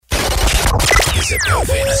Zip Code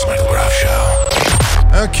Famous Michael Groff Show.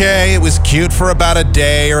 Okay, it was cute for about a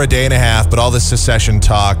day or a day and a half, but all this secession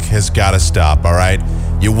talk has got to stop, all right?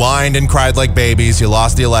 You whined and cried like babies. You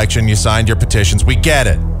lost the election. You signed your petitions. We get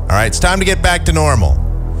it, all right? It's time to get back to normal.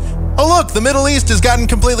 Oh, look, the Middle East has gotten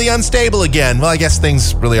completely unstable again. Well, I guess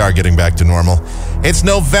things really are getting back to normal. It's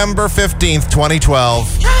November 15th,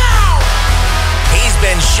 2012. He's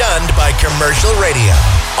been shunned by commercial radio,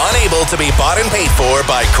 unable to be bought and paid for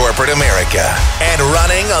by corporate America, and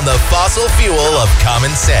running on the fossil fuel of common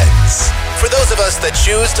sense. For those of us that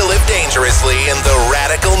choose to live dangerously in the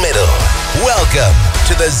radical middle, welcome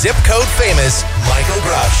to the Zip Code Famous Michael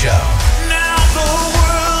Groff Show. Now the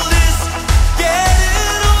world is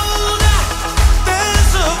getting older.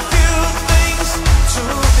 There's a few things to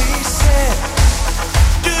be said.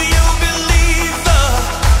 Do you believe the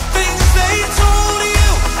things they told you?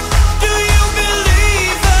 Do you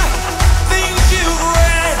believe the things you've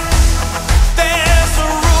read? There's a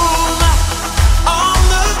rumor on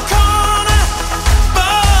the corner,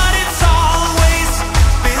 but it's always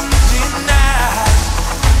been denied.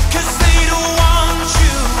 'Cause they don't want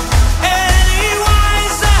you any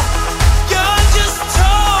wiser. You're just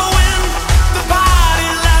towing the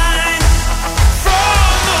party line. From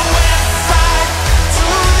the west side to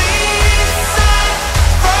the east side,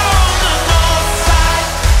 from the north side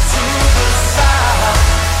to the south.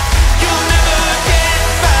 You'll never get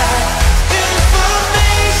back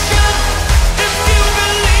information if you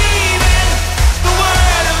believe in the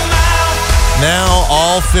word of mouth. Now,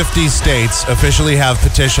 all 50 states officially have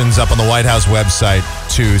petitions up on the White House website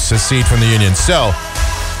to secede from the Union. So,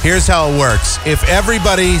 here's how it works. If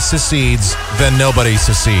everybody secedes, then nobody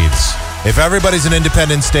secedes. If everybody's an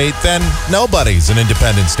independent state, then nobody's an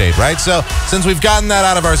independent state, right? So, since we've gotten that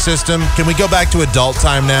out of our system, can we go back to adult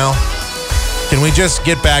time now? Can we just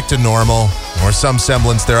get back to normal or some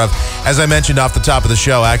semblance thereof? As I mentioned off the top of the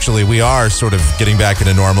show, actually, we are sort of getting back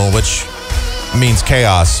into normal, which means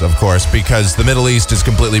chaos, of course, because the Middle East is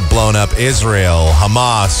completely blown up. Israel,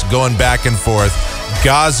 Hamas, going back and forth.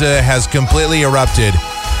 Gaza has completely erupted.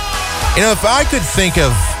 You know, if I could think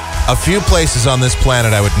of a few places on this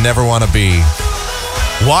planet I would never want to be,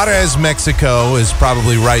 Juarez, Mexico is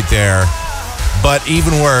probably right there. But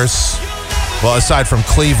even worse, well, aside from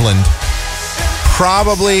Cleveland,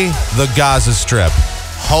 probably the Gaza Strip.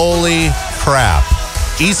 Holy crap.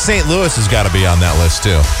 East St. Louis has got to be on that list,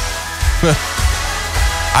 too.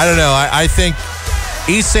 I don't know. I think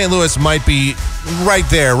East St. Louis might be right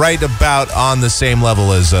there, right about on the same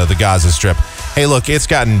level as the Gaza Strip. Hey, look, it's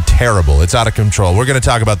gotten terrible. It's out of control. We're going to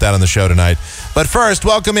talk about that on the show tonight. But first,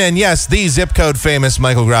 welcome in, yes, the Zip Code Famous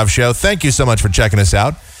Michael Groff Show. Thank you so much for checking us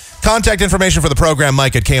out. Contact information for the program,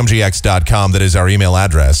 Mike at KMGX.com. That is our email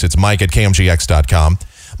address. It's Mike at KMGX.com.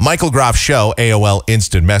 Michael Groff Show, AOL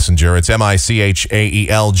Instant Messenger. It's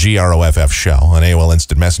MICHAELGROFF Show on AOL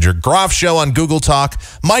Instant Messenger. Groff Show on Google Talk.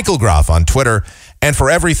 Michael Groff on Twitter. And for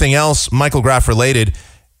everything else Michael Groff related,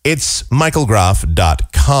 it's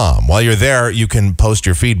michaelgroff.com. While you're there, you can post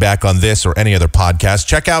your feedback on this or any other podcast.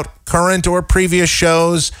 Check out current or previous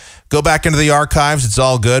shows. Go back into the archives. It's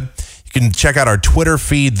all good. You can check out our Twitter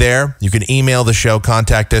feed there. You can email the show,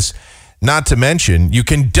 contact us. Not to mention, you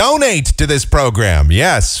can donate to this program.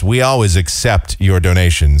 Yes, we always accept your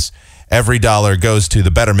donations. Every dollar goes to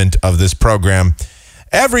the betterment of this program.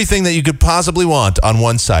 Everything that you could possibly want on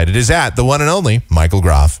one site. It is at the one and only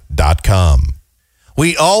michaelgroff.com.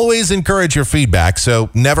 We always encourage your feedback,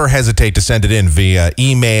 so never hesitate to send it in via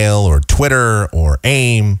email or Twitter or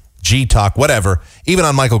AIM, G-Talk, whatever. Even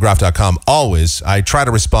on michaelgroff.com, always. I try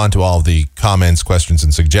to respond to all of the comments, questions,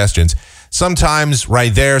 and suggestions. Sometimes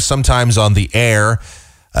right there, sometimes on the air.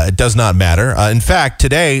 It does not matter. In fact,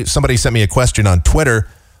 today, somebody sent me a question on Twitter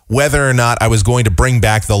whether or not I was going to bring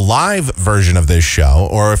back the live version of this show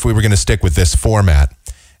or if we were going to stick with this format.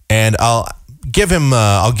 And I'll give him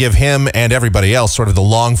and everybody else sort of the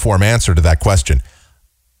long-form answer to that question.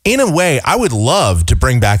 In a way, I would love to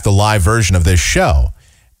bring back the live version of this show.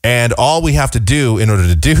 And all we have to do in order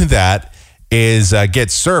to do that is get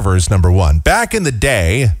servers, number one. Back in the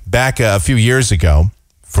day, back a few years ago,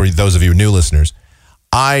 for those of you new listeners,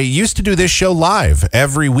 I used to do this show live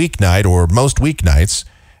every weeknight or most weeknights,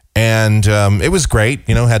 and it was great.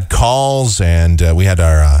 You know, had calls, and we had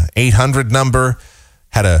our 800 number,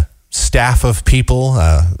 had a staff of people,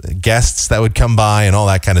 guests that would come by and all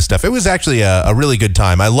that kind of stuff. It was actually a really good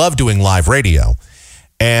time. I love doing live radio,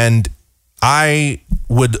 and I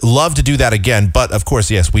would love to do that again, but of course,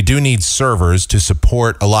 yes, we do need servers to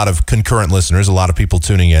support a lot of concurrent listeners, a lot of people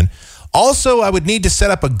tuning in. Also, I would need to set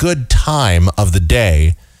up a good time of the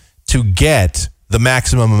day to get the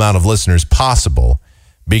maximum amount of listeners possible,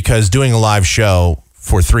 because doing a live show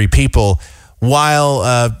for 3 people, while,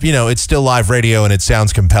 it's still live radio and it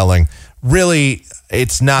sounds compelling, really,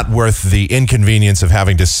 it's not worth the inconvenience of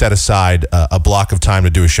having to set aside a block of time to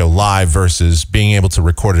do a show live versus being able to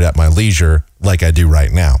record it at my leisure like I do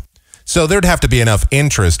right now. So there'd have to be enough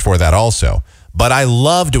interest for that also. But I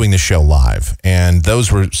love doing the show live, and those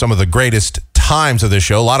were some of the greatest times of the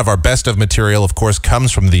show. A lot of our best of material, of course,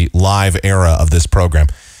 comes from the live era of this program.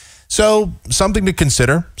 So something to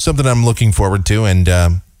consider, something I'm looking forward to, and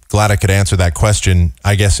glad I could answer that question,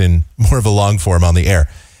 I guess, in more of a long form on the air.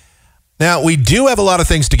 Now, we do have a lot of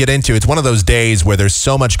things to get into. It's one of those days where there's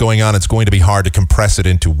so much going on, it's going to be hard to compress it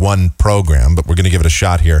into one program, but we're going to give it a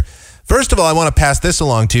shot here. First of all, I want to pass this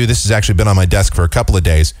along to you. This has actually been on my desk for a couple of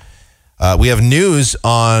days. We have news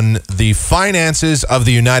on the finances of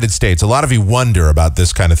the United States. A lot of you wonder about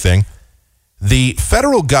this kind of thing. The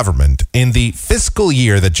federal government in the fiscal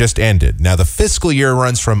year that just ended. Now, the fiscal year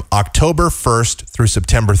runs from October 1st through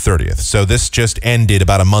September 30th. So this just ended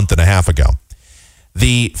about a month and a half ago.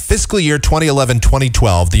 The fiscal year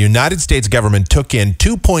 2011-2012, the United States government took in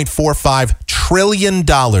 $2.45 trillion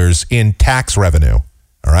in tax revenue.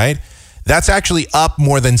 All right? That's actually up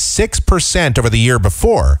more than 6% over the year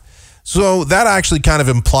before. So that actually kind of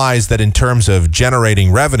implies that in terms of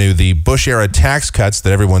generating revenue, the Bush-era tax cuts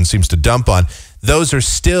that everyone seems to dump on, those are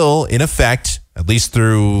still in effect, at least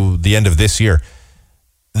through the end of this year.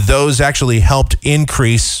 Those actually helped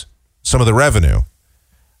increase some of the revenue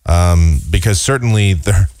because certainly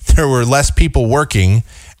there were less people working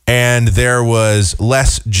and there was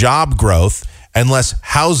less job growth and less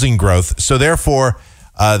housing growth. So therefore,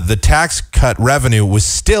 the tax cut revenue was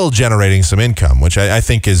still generating some income, which I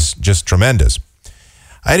think is just tremendous.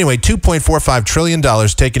 Anyway, $2.45 trillion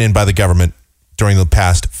taken in by the government during the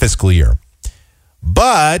past fiscal year.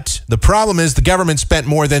 But the problem is the government spent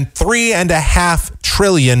more than $3.5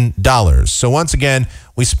 trillion. So once again,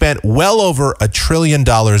 we spent well over $1 trillion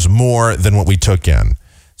more than what we took in.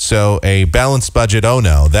 So a balanced budget, oh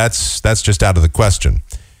no, that's just out of the question.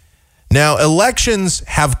 Now, elections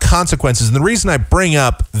have consequences, and the reason I bring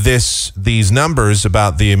up these numbers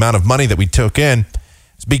about the amount of money that we took in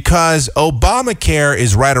is because Obamacare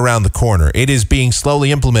is right around the corner. It is being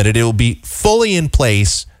slowly implemented. It will be fully in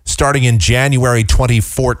place starting in January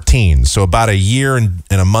 2014, so about a year and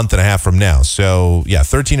a month and a half from now. So,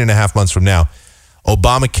 13 and a half months from now,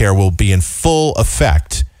 Obamacare will be in full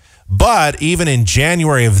effect. But even in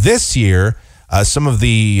January of this year, some of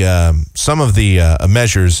the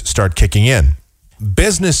measures start kicking in.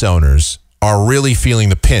 Business owners are really feeling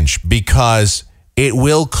the pinch because it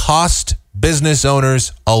will cost business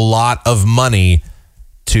owners a lot of money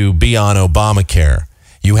to be on Obamacare.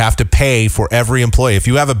 You have to pay for every employee. If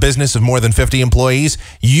you have a business of more than 50 employees,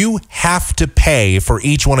 you have to pay for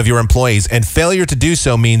each one of your employees. And failure to do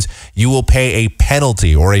so means you will pay a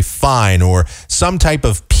penalty or a fine or some type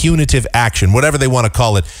of punitive action, whatever they want to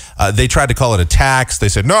call it. They tried to call it a tax. They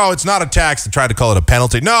said, no, it's not a tax. They tried to call it a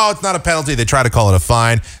penalty. No, it's not a penalty. They tried to call it a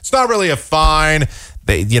fine. It's not really a fine.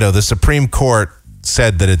 The Supreme Court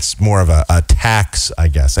said that it's more of a tax, I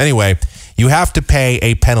guess. Anyway, you have to pay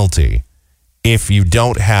a penalty if you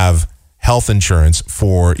don't have health insurance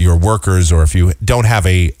for your workers or if you don't have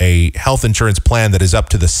a health insurance plan that is up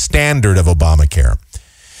to the standard of Obamacare.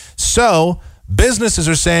 So businesses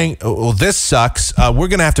are saying, well, this sucks. We're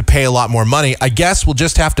going to have to pay a lot more money. I guess we'll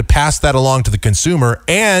just have to pass that along to the consumer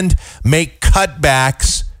and make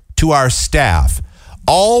cutbacks to our staff.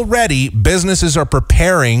 Already, businesses are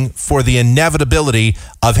preparing for the inevitability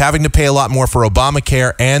of having to pay a lot more for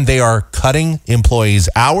Obamacare, and they are cutting employees'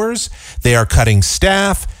 hours, they are cutting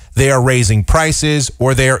staff, they are raising prices,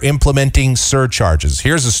 or they are implementing surcharges.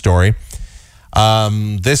 Here's a story.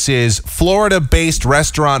 This is Florida-based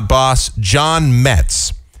restaurant boss John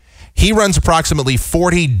Metz. He runs approximately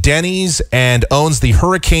 40 Denny's and owns the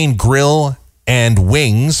Hurricane Grill and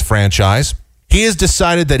Wings franchise. He has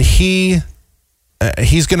decided that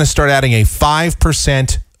he's going to start adding a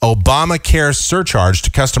 5% Obamacare surcharge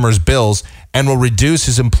to customers' bills and will reduce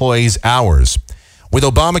his employees' hours. With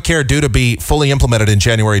Obamacare due to be fully implemented in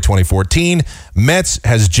January 2014, Metz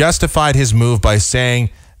has justified his move by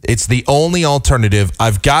saying, it's the only alternative.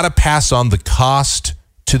 I've got to pass on the cost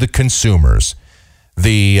to the consumers.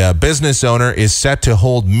 The business owner is set to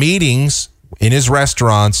hold meetings in his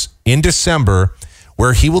restaurants in December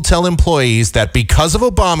where he will tell employees that because of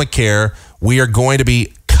Obamacare, we are going to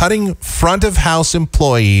be cutting front of house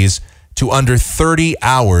employees to under 30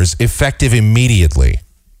 hours effective immediately.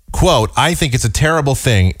 Quote, I think it's a terrible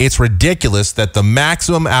thing. It's ridiculous that the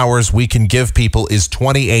maximum hours we can give people is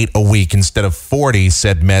 28 a week instead of 40,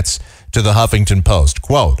 said Metz to the Huffington Post.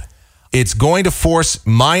 Quote, It's going to force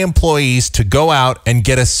my employees to go out and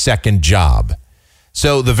get a second job.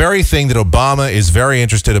 So the very thing that Obama is very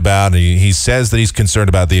interested about, and he says that he's concerned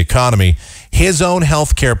about the economy, his own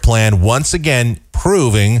health care plan, once again,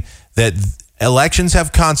 proving that elections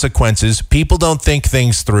have consequences. People don't think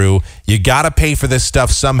things through. You got to pay for this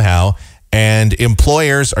stuff somehow, and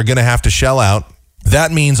employers are going to have to shell out.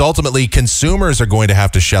 That means ultimately consumers are going to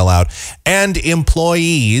have to shell out, and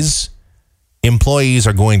employees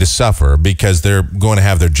are going to suffer because they're going to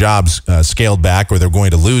have their jobs scaled back, or they're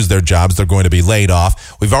going to lose their jobs. They're going to be laid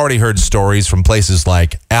off. We've already heard stories from places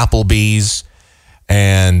like Applebee's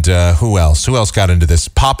and who else? Who else got into this?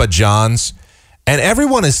 Papa John's. And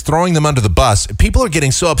everyone is throwing them under the bus. People are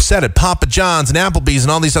getting so upset at Papa John's and Applebee's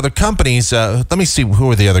and all these other companies. Let me see who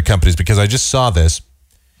are the other companies, because I just saw this.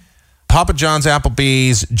 Papa John's,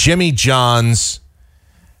 Applebee's, Jimmy John's,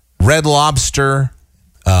 Red Lobster,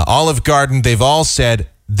 Olive Garden, they've all said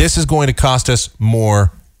this is going to cost us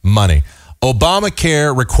more money.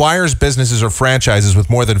 Obamacare requires businesses or franchises with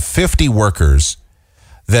more than 50 workers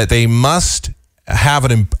that they must have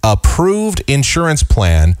an approved insurance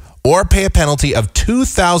plan or pay a penalty of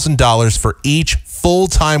 $2,000 for each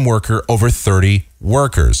full-time worker over 30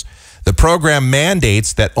 workers. The program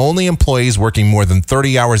mandates that only employees working more than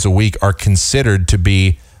 30 hours a week are considered to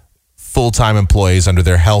be full-time employees under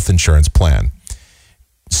their health insurance plan.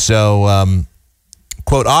 So,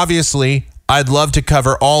 quote, obviously, I'd love to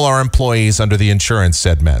cover all our employees under the insurance,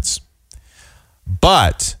 said Metz.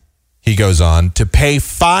 But, he goes on, to pay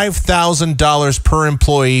 $5,000 per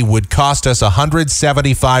employee would cost us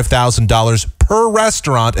 $175,000 per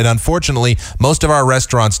restaurant. And unfortunately, most of our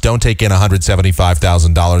restaurants don't take in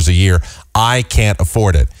 $175,000 a year. I can't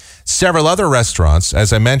afford it. Several other restaurants,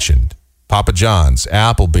 as I mentioned, Papa John's,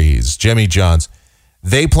 Applebee's, Jimmy John's,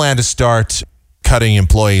 they plan to start cutting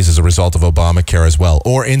employees as a result of Obamacare as well,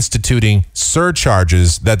 or instituting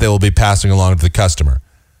surcharges that they will be passing along to the customer.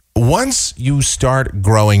 Once you start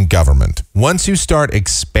growing government, once you start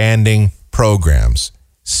expanding programs,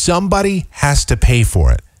 somebody has to pay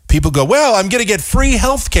for it. People go, well, I'm going to get free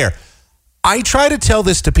health care. I try to tell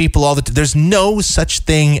this to people all the time. There's no such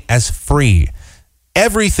thing as free.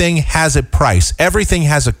 Everything has a price. Everything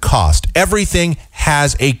has a cost. Everything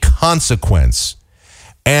has a consequence.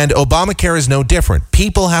 And Obamacare is no different.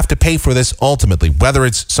 People have to pay for this ultimately, whether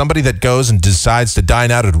it's somebody that goes and decides to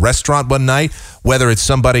dine out at a restaurant one night, whether it's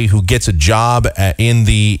somebody who gets a job in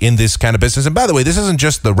this kind of business. And by the way, this isn't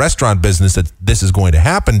just the restaurant business that this is going to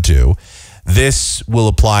happen to. This will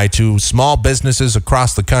apply to small businesses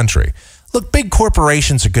across the country. Look, big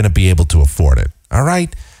corporations are going to be able to afford it. All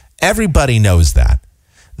right? Everybody knows that.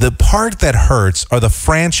 The part that hurts are the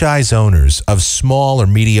franchise owners of small or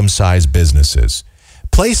medium-sized businesses.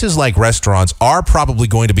 Places like restaurants are probably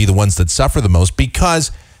going to be the ones that suffer the most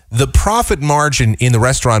because the profit margin in the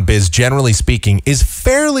restaurant biz, generally speaking, is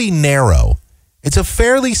fairly narrow. It's a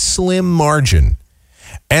fairly slim margin.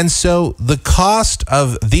 And so the cost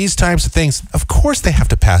of these types of things, of course they have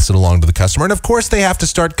to pass it along to the customer. And of course they have to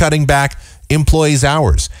start cutting back employees'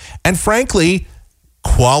 hours. And frankly,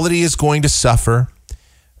 quality is going to suffer.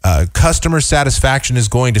 Customer satisfaction is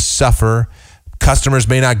going to suffer. Customers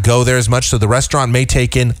may not go there as much, so the restaurant may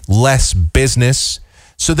take in less business,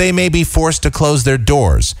 so they may be forced to close their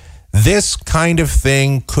doors. This kind of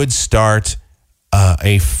thing could start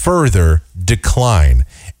a further decline.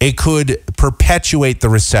 It could perpetuate the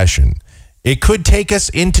recession. It could take us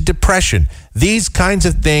into depression. These kinds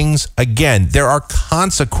of things, again, there are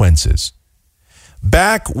consequences.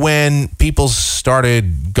 Back when people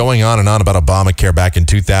started going on and on about Obamacare back in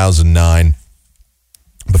 2009,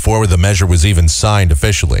 before the measure was even signed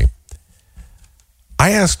officially,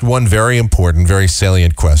 I asked one very important, very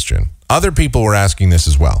salient question. Other people were asking this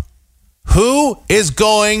as well. Who is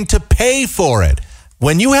going to pay for it?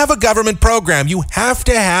 When you have a government program, you have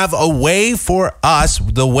to have a way for us,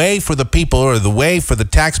 the way for the people, or the way for the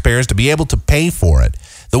taxpayers to be able to pay for it,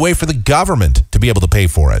 the way for the government to be able to pay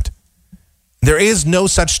for it. There is no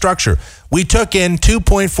such structure. We took in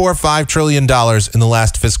 $2.45 trillion in the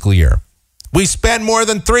last fiscal year. We spent more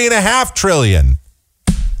than $3.5 trillion.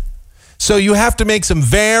 So you have to make some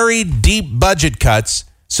very deep budget cuts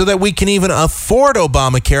so that we can even afford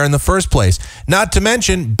Obamacare in the first place. Not to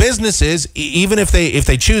mention businesses, even if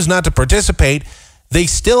they choose not to participate, they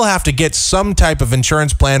still have to get some type of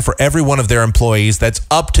insurance plan for every one of their employees that's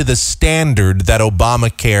up to the standard that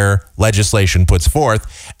Obamacare legislation puts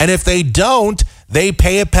forth. And if they don't, they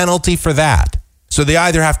pay a penalty for that. So they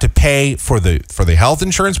either have to pay for the health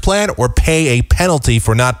insurance plan or pay a penalty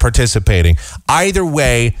for not participating. Either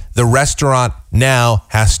way, the restaurant now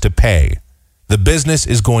has to pay. The business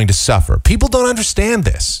is going to suffer. People don't understand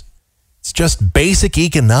this. It's just basic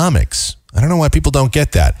economics. I don't know why people don't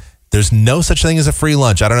get that. There's no such thing as a free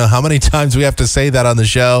lunch. I don't know how many times we have to say that on the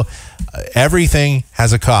show. Everything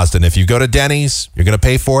has a cost. And if you go to Denny's, you're going to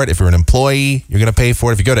pay for it. If you're an employee, you're going to pay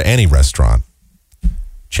for it. If you go to any restaurant,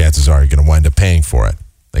 chances are you're going to wind up paying for it.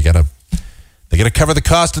 They got to cover the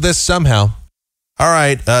cost of this somehow. All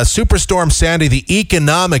right, Superstorm Sandy, the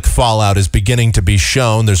economic fallout is beginning to be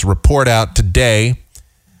shown. There's a report out today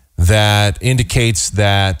that indicates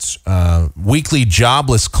that weekly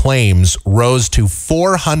jobless claims rose to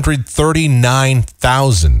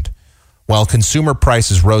 439,000, while consumer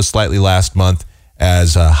prices rose slightly last month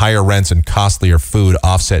as higher rents and costlier food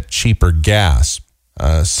offset cheaper gas.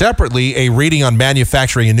 Separately, a reading on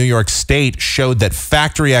manufacturing in New York State showed that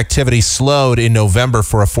factory activity slowed in November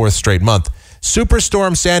for a fourth straight month.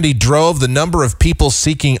 Superstorm Sandy drove the number of people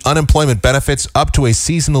seeking unemployment benefits up to a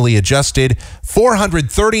seasonally adjusted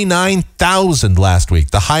 439,000 last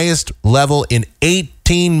week, the highest level in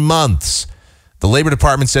 18 months. The Labor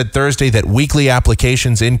Department said Thursday that weekly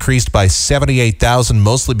applications increased by 78,000,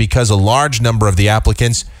 mostly because a large number of the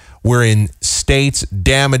applicants were in states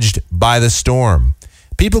damaged by the storm.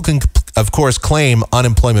 People can, of course, claim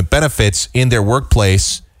unemployment benefits in their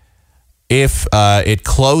workplace if it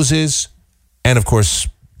closes. And, of course,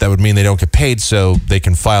 that would mean they don't get paid, so they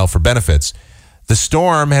can file for benefits. The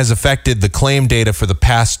storm has affected the claim data for the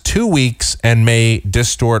past 2 weeks and may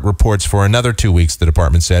distort reports for another 2 weeks, the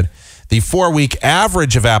department said. The 4-week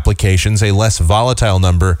average of applications, a less volatile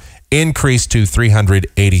number, increased to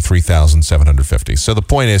 383,750. So the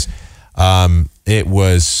point is, it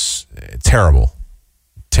was terrible.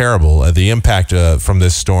 Terrible. The impact from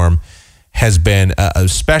this storm has been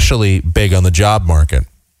especially big on the job market.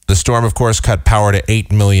 The storm, of course, cut power to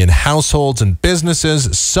 8 million households and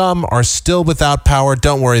businesses. Some are still without power.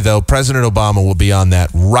 Don't worry, though. President Obama will be on that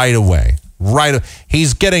right away.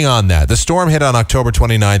 He's getting on that. The storm hit on October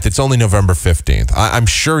 29th. It's only November 15th. I'm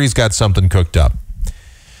sure he's got something cooked up.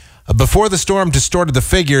 Before the storm distorted the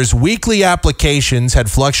figures, weekly applications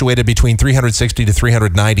had fluctuated between 360 to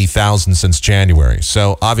 390,000 since January.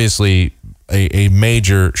 So obviously a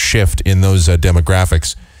major shift in those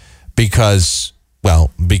demographics because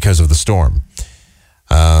of the storm.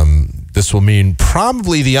 This will mean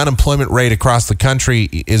probably the unemployment rate across the country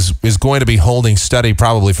is going to be holding steady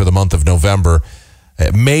probably for the month of November.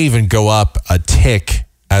 It may even go up a tick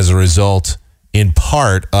as a result, in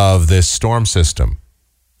part, of this storm system.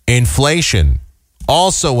 Inflation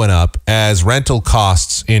also went up as rental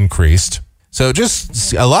costs increased. So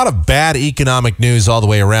just a lot of bad economic news all the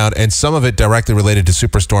way around, and some of it directly related to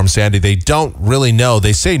Superstorm Sandy. They don't really know.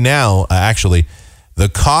 They say now, actually, the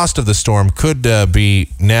cost of the storm could be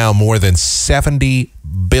now more than $70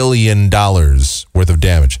 billion worth of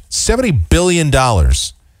damage. $70 billion,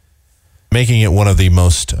 making it one of the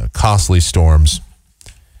most costly storms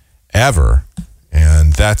ever.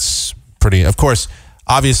 And that's pretty, of course,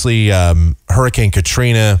 obviously, Hurricane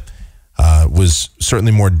Katrina was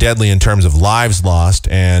certainly more deadly in terms of lives lost,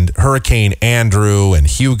 and Hurricane Andrew and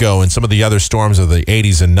Hugo and some of the other storms of the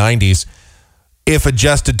 80s and 90s, if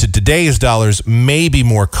adjusted to today's dollars, may be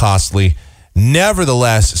more costly.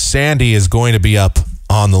 Nevertheless, Sandy is going to be up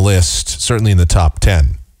on the list, certainly in the top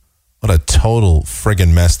 10. What a total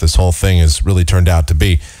friggin' mess this whole thing has really turned out to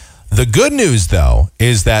be. The good news, though,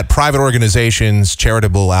 is that private organizations,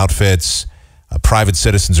 charitable outfits, private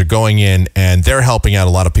citizens are going in and they're helping out a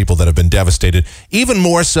lot of people that have been devastated, even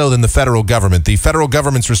more so than the federal government. The federal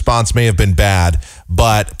government's response may have been bad,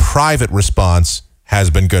 but private response has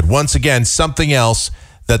been good. Once again, something else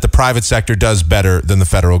that the private sector does better than the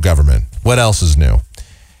federal government. What else is new?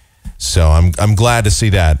 So I'm glad to see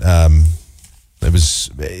that.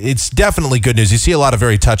 It's definitely good news. You see a lot of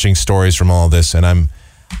very touching stories from all of this, and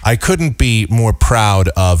I couldn't be more proud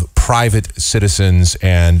of private citizens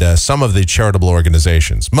and some of the charitable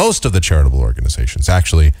organizations. Most of the charitable organizations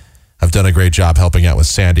actually have done a great job helping out with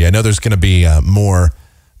Sandy. I know there's going to be more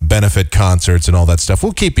benefit concerts and all that stuff.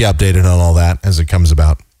 We'll keep you updated on all that as it comes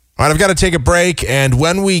about. All right, I've got to take a break, and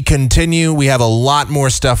when we continue, we have a lot more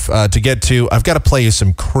stuff to get to. I've got to play you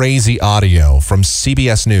some crazy audio from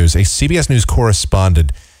CBS News. A CBS News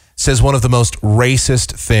correspondent says one of the most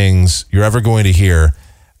racist things you're ever going to hear,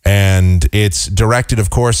 and it's directed, of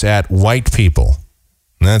course, at white people.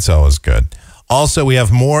 And that's always good. Also, we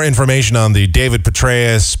have more information on the David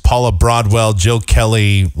Petraeus, Paula Broadwell, Jill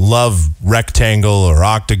Kelly love rectangle or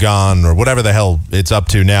octagon or whatever the hell it's up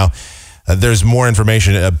to now. There's more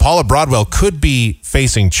information. Paula Broadwell could be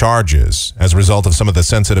facing charges as a result of some of the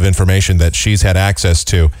sensitive information that she's had access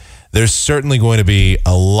to. there's certainly going to be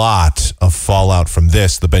a lot of fallout from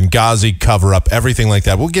this. The Benghazi cover-up, everything like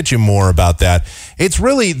that. We'll get you more about that. It's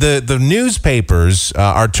really, the newspapers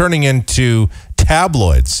are turning into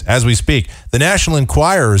tabloids as we speak. The National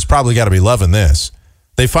Enquirer has probably got to be loving this.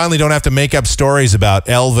 They finally don't have to make up stories about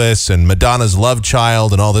Elvis and Madonna's love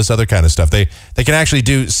child and all this other kind of stuff. They can actually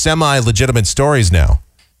do semi-legitimate stories now.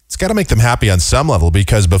 It's got to make them happy on some level,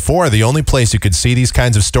 because before, the only place you could see these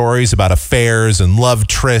kinds of stories about affairs and love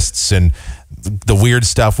trysts and the weird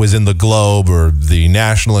stuff was in the Globe or the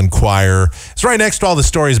National Enquirer. It's right next to all the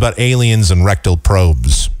stories about aliens and rectal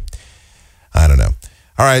probes. I don't know.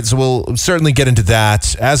 All right, so we'll certainly get into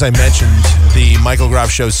that. As I mentioned, the Michael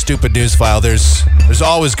Groff Show's Stupid News File, there's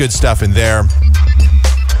always good stuff in there.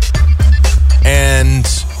 And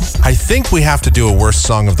I think we have to do a worst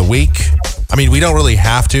song of the week. I mean, we don't really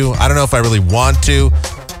have to. I don't know if I really want to.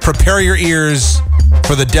 Prepare your ears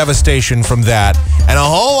for the devastation from that. And a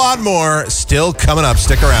whole lot more still coming up.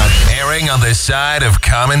 Stick around. Airing on the side of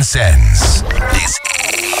common sense. This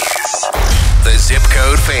is the Zip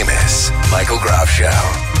Code Famous Michael Groff Show.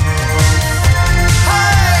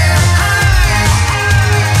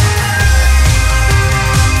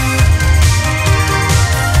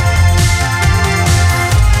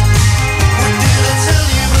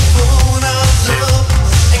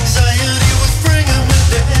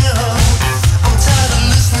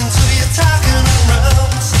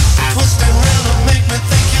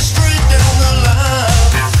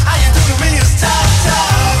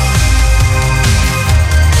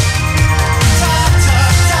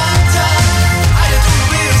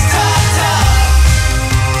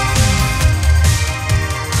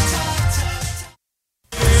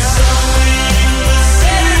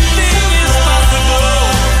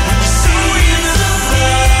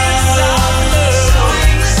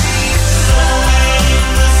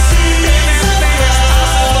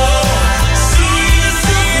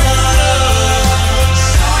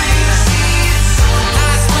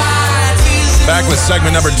 With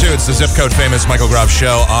segment number 2, it's the Zip Code Famous Michael Groff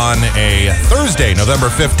Show on a Thursday, November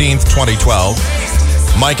 15th, 2012.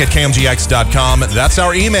 Mike at KMGX.com. That's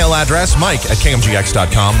our email address, Mike at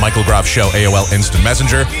KMGX.com. Michael Groff Show, AOL Instant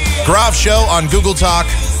Messenger. Groff Show on Google Talk.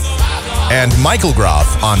 And Michael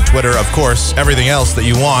Groff on Twitter. Of course, everything else that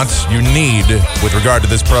you want, you need with regard to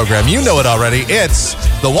this program. You know it already. It's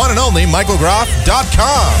the one and only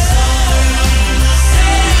MichaelGroff.com.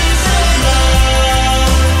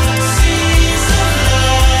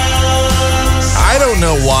 I don't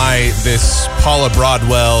know why this Paula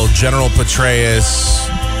Broadwell, General Petraeus,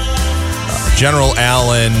 General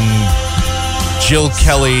Allen, Jill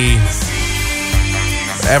Kelly,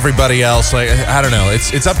 everybody else, I don't know.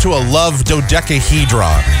 It's up to a love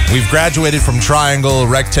dodecahedron. We've graduated from triangle,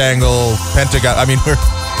 rectangle, pentagon. I mean,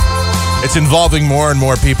 it's involving more and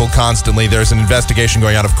more people constantly. There's an investigation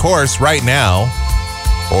going on, of course, right now,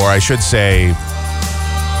 or I should say,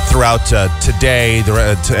 throughout today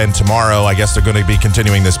and tomorrow. I guess they're going to be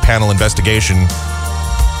continuing this panel investigation.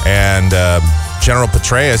 And General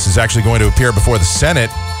Petraeus is actually going to appear before the Senate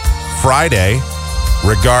Friday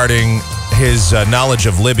regarding his knowledge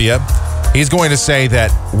of Libya. He's going to say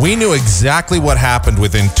that we knew exactly what happened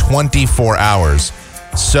within 24 hours.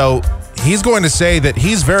 So he's going to say that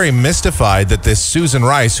he's very mystified that this Susan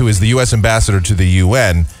Rice, who is the U.S. ambassador to the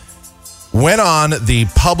UN, went on the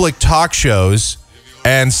public talk shows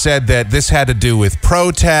and said that this had to do with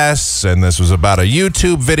protests and this was about a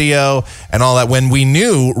YouTube video and all that, when we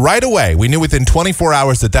knew right away, we knew within 24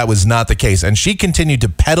 hours that that was not the case. And she continued to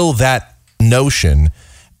peddle that notion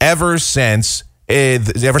ever since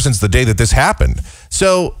the day that this happened.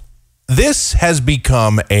 So this has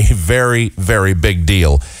become a very, very big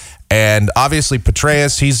deal. And obviously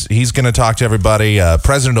Petraeus, he's going to talk to everybody.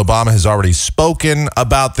 President Obama has already spoken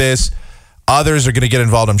about this. Others are going to get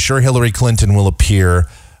involved. I'm sure Hillary Clinton will appear.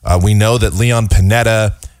 We know that Leon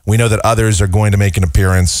Panetta, we know that others are going to make an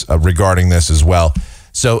appearance regarding this as well.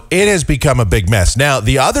 So it has become a big mess. Now,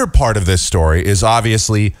 the other part of this story is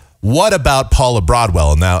obviously, what about Paula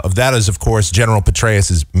Broadwell? Now, that is, of course, General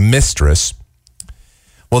Petraeus' mistress.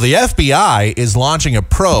 Well, the FBI is launching a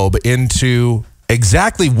probe into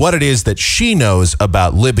exactly what it is that she knows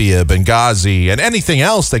about Libya, Benghazi, and anything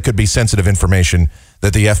else that could be sensitive information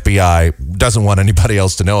that the FBI doesn't want anybody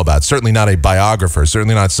else to know about. Certainly not a biographer,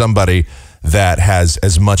 certainly not somebody that has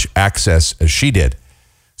as much access as she did.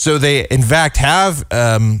 So they, in fact, have,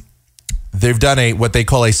 they've done what they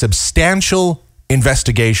call a substantial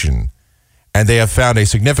investigation, and they have found a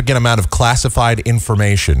significant amount of classified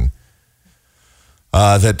information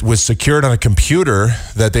that was secured on a computer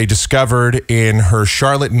that they discovered in her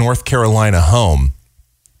Charlotte, North Carolina home.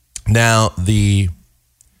 Now, the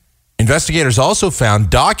Investigators also found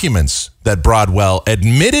documents that Broadwell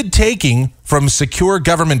admitted taking from secure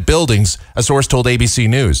government buildings, a source told ABC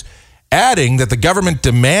News, adding that the government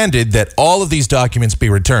demanded that all of these documents be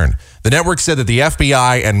returned. The network said that the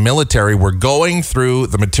FBI and military were going through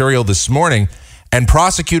the material this morning, and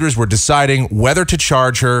prosecutors were deciding whether to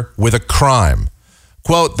charge her with a crime.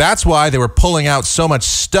 Quote, that's why they were pulling out so much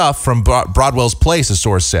stuff from Broadwell's place, a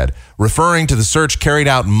source said, referring to the search carried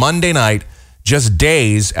out Monday night, just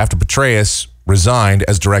days after Petraeus resigned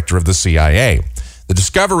as director of the CIA. The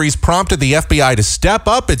discoveries prompted the FBI to step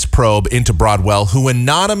up its probe into Broadwell, who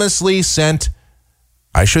anonymously sent,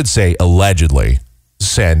 I should say allegedly,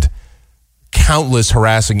 sent countless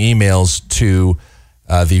harassing emails to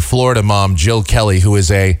the Florida mom, Jill Kelly, who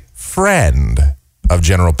is a friend of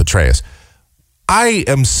General Petraeus. I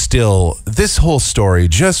am still, this whole story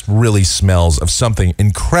just really smells of something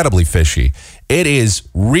incredibly fishy. It is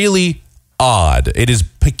really odd. It is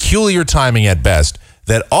peculiar timing at best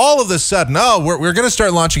that all of a sudden, we're going to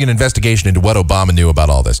start launching an investigation into what Obama knew about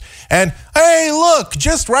all this. And hey, look,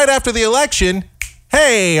 just right after the election,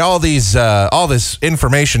 hey, all this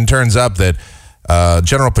information turns up that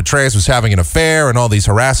General Petraeus was having an affair, and all these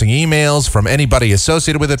harassing emails from anybody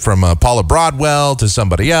associated with it, from Paula Broadwell to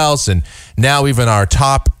somebody else, and now even our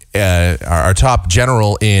top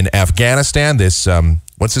general in Afghanistan, this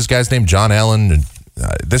what's this guy's name, John Allen,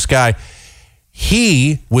 this guy,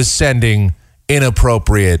 he was sending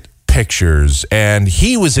inappropriate pictures, and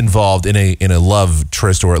he was involved in a love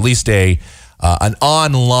tryst, or at least an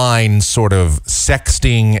online sort of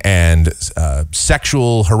sexting and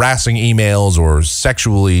sexual harassing emails, or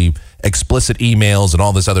sexually explicit emails, and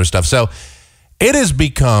all this other stuff. So it has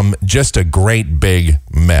become just a great big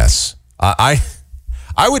mess. I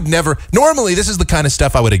would never, normally this is the kind of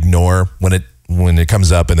stuff I would ignore when it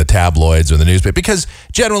comes up in the tabloids or the newspaper, because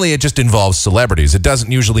generally it just involves celebrities. It doesn't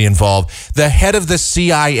usually involve the head of the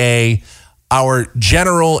CIA, our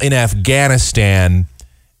general in Afghanistan,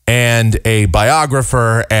 and a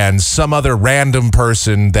biographer, and some other random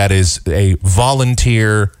person that is a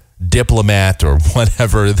volunteer diplomat, or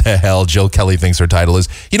whatever the hell Jill Kelly thinks her title is.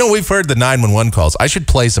 You know, we've heard the 911 calls. I should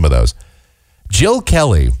play some of those. Jill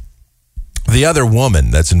Kelly, the other woman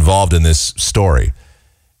that's involved in this story,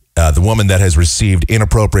 the woman that has received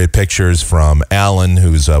inappropriate pictures from Allen,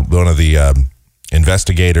 who's one of the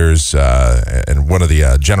investigators and one of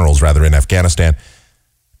the generals, rather, in Afghanistan.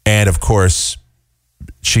 And, of course,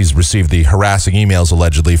 she's received the harassing emails,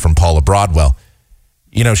 allegedly, from Paula Broadwell.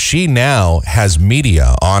 You know, she now has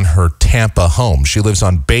media on her Tampa home. She lives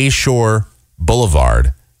on Bayshore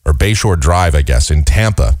Boulevard, or Bayshore Drive, I guess, in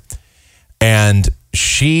Tampa. And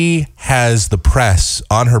she has the press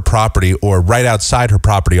on her property, or right outside her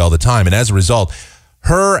property, all the time. And as a result,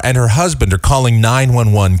 her and her husband are calling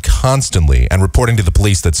 911 constantly and reporting to the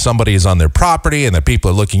police that somebody is on their property and that people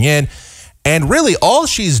are looking in. And really, all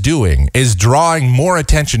she's doing is drawing more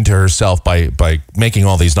attention to herself by making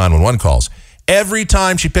all these 911 calls. Every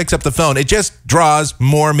time she picks up the phone, it just draws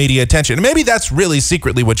more media attention. And maybe that's really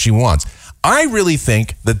secretly what she wants. I really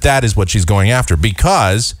think that is what she's going after,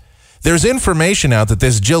 because there's information out that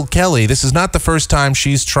this Jill Kelly, this is not the first time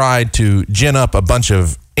she's tried to gin up a bunch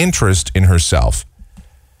of interest in herself.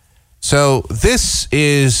 So this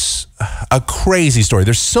is a crazy story.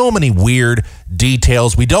 There's so many weird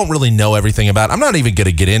details we don't really know everything about. I'm not even going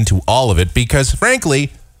to get into all of it, because, frankly,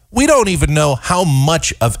 we don't even know how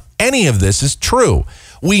much of any of this is true.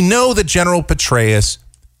 We know that General Petraeus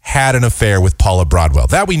had an affair with Paula Broadwell.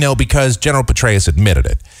 That we know because General Petraeus admitted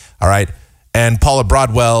it. All right. And Paula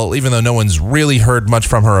Broadwell, even though no one's really heard much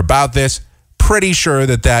from her about this, pretty sure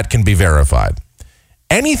that can be verified.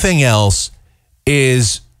 Anything else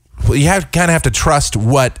is, you kind of have to trust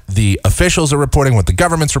what the officials are reporting, what the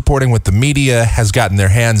government's reporting, what the media has gotten their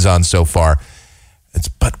hands on so far.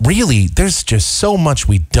 But really, there's just so much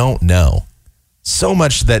we don't know. So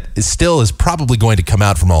much that still is probably going to come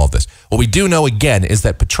out from all of this. What we do know, again, is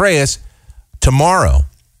that Petraeus tomorrow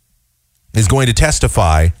is going to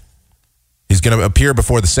testify. He's going to appear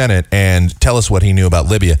before the Senate and tell us what he knew about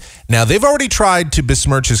Libya. Now, they've already tried to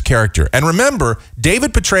besmirch his character. And remember,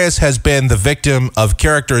 David Petraeus has been the victim of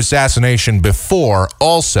character assassination before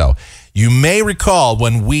also. You may recall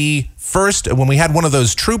when we had one of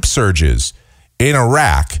those troop surges in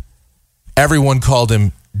Iraq, everyone called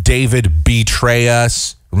him David Betray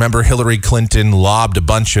Us. Remember, Hillary Clinton lobbed a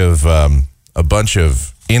bunch of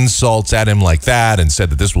insults at him like that and said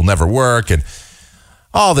that this will never work, and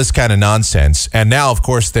all this kind of nonsense. And now, of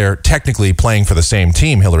course, they're technically playing for the same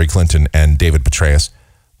team, Hillary Clinton and David Petraeus.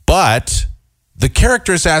 But the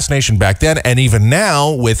character assassination back then, and even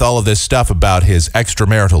now with all of this stuff about his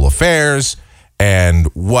extramarital affairs and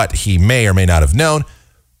what he may or may not have known.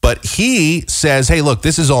 But he says, hey, look,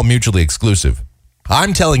 this is all mutually exclusive.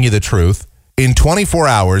 I'm telling you the truth. In 24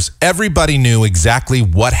 hours, everybody knew exactly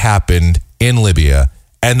what happened in Libya,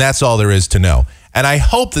 and that's all there is to know. And I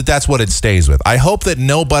hope that that's what it stays with. I hope that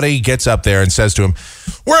nobody gets up there and says to him,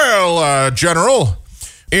 well, General,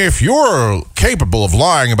 if you're capable of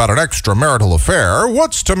lying about an extramarital affair,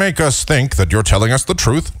 what's to make us think that you're telling us the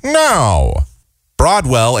truth now?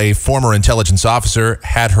 Broadwell, a former intelligence officer,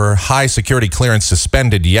 had her high security clearance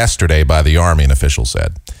suspended yesterday by the Army, an official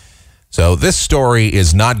said. So this story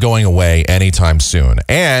is not going away anytime soon.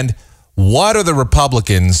 And what are the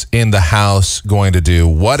Republicans in the House going to do?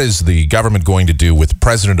 What is the government going to do with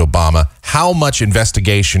President Obama? How much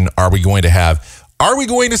investigation are we going to have? Are we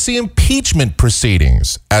going to see impeachment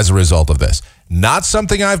proceedings as a result of this? Not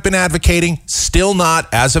something I've been advocating, still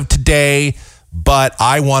not as of today, but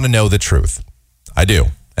I want to know the truth. I do.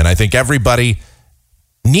 And I think everybody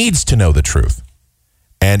needs to know the truth.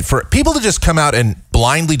 And for people to just come out and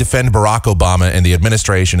blindly defend Barack Obama and the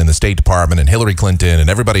administration and the State Department and Hillary Clinton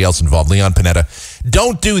and everybody else involved, Leon Panetta,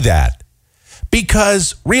 don't do that.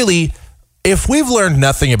 Because really, if we've learned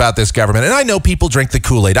nothing about this government, and I know people drink the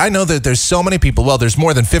Kool-Aid. I know that there's so many people, well, there's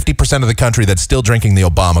more than 50% of the country that's still drinking the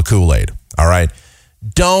Obama Kool-Aid. All right?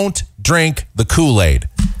 Don't drink the Kool-Aid.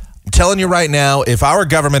 I'm telling you right now, if our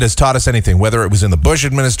government has taught us anything, whether it was in the Bush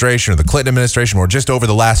administration or the Clinton administration or just over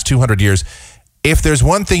the last 200 years, if there's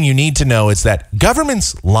one thing you need to know, it's that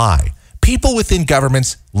governments lie. People within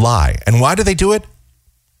governments lie. And why do they do it?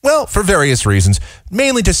 Well, for various reasons,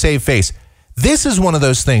 mainly to save face. This is one of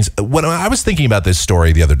those things. When I was thinking about this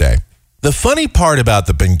story the other day, the funny part about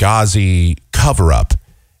the Benghazi cover-up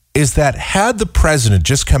is that had the president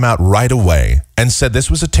just come out right away and said this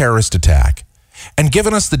was a terrorist attack and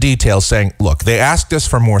given us the details saying, look, they asked us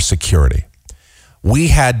for more security. We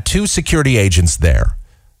had 2 security agents there.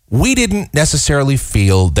 We didn't necessarily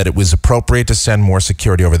feel that it was appropriate to send more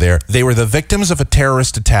security over there. They were the victims of a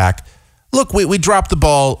terrorist attack. Look, we dropped the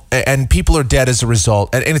ball and people are dead as a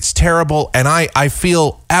result. And it's terrible. And I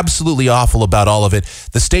feel absolutely awful about all of it.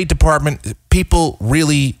 The State Department, people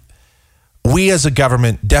really, we as a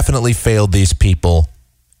government definitely failed these people.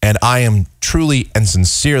 And I am truly and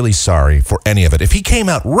sincerely sorry for any of it. If he came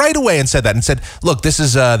out right away and said that and said, look, this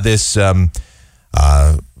is a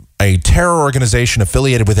terror organization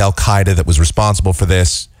affiliated with Al-Qaeda that was responsible for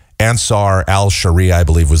this. Ansar al-Sharia, I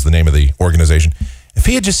believe, was the name of the organization. If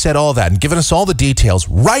he had just said all that and given us all the details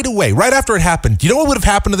right away, right after it happened, do you know what would have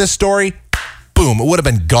happened to this story? Boom, it would have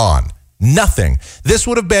been gone. Nothing. This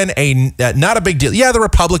would have been not a big deal. Yeah, the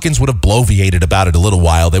Republicans would have bloviated about it a little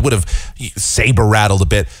while. They would have saber rattled a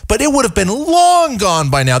bit, but it would have been long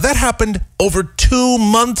gone by now. That happened over 2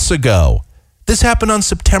 months ago. This happened on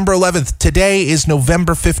September 11th. Today is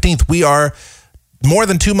November 15th. We are more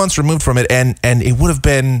than 2 months removed from it, and it would have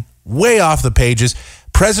been way off the pages.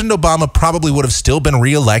 President Obama probably would have still been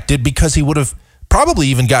reelected because he would have probably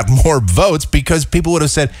even got more votes because people would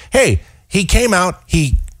have said, hey, he came out,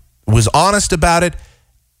 he was honest about it.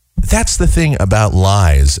 That's the thing about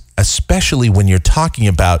lies, especially when you're talking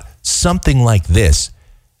about something like this.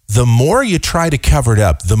 The more you try to cover it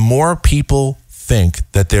up, the more people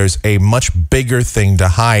think that there's a much bigger thing to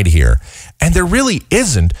hide here. And there really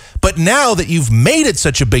isn't. But now that you've made it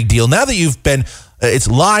such a big deal, now that you've been, it's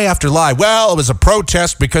lie after lie. Well, it was a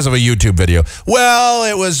protest because of a YouTube video. Well,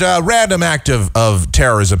 it was a random act of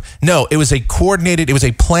terrorism. No, it was a coordinated, it was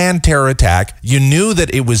a planned terror attack. You knew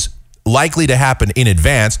that it was likely to happen in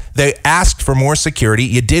advance. They asked for more security.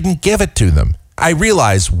 You didn't give it to them. I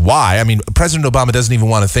realize why. I mean, President Obama doesn't even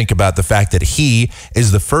want to think about the fact that he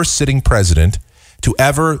is the first sitting president to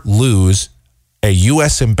ever lose a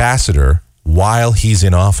U.S. ambassador while he's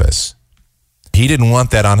in office. He didn't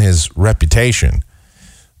want that on his reputation.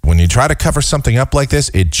 When you try to cover something up like this,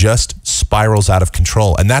 it just spirals out of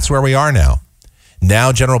control. And that's where we are now.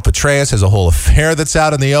 Now General Petraeus has a whole affair that's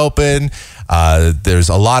out in the open. There's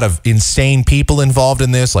a lot of insane people involved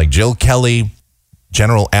in this, like Jill Kelly,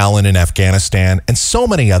 General Allen in Afghanistan, and so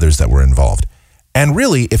many others that were involved. And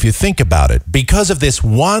really, if you think about it, because of this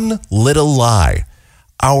one little lie,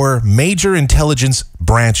 our major intelligence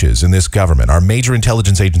branches in this government, our major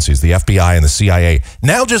intelligence agencies, the FBI and the CIA,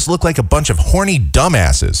 now just look like a bunch of horny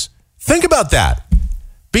dumbasses. Think about that.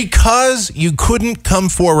 Because you couldn't come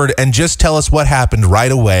forward and just tell us what happened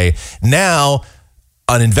right away, now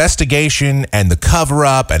an investigation and the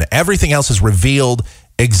cover-up and everything else has revealed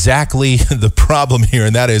exactly the problem here,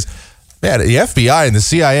 and that is, man, the FBI and the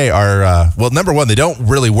CIA are, well, number one, they don't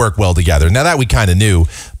really work well together. Now that we kind of knew,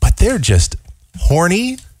 but they're just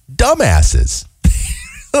horny dumbasses.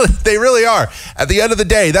 They really are. At the end of the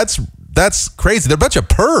day, that's That's crazy. They're a bunch of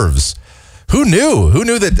pervs. Who knew? Who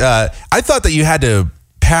knew that? I thought that you had to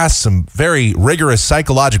pass some very rigorous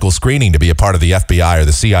psychological screening to be a part of the FBI or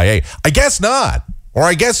the CIA. I guess not. Or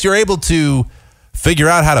I guess you're able to figure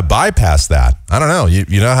out how to bypass that. I don't know.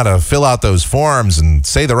 You know how to fill out those forms and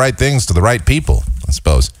say the right things to the right people, I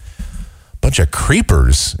suppose. Bunch of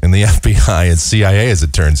creepers in the FBI and CIA, as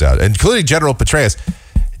it turns out, including General Petraeus.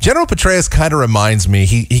 General Petraeus kind of reminds me,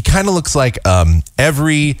 he kind of looks like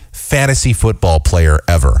every fantasy football player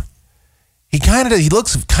ever. He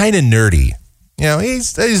looks kind of nerdy. You know,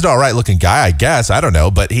 he's an all right looking guy, I guess. I don't know,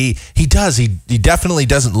 but he definitely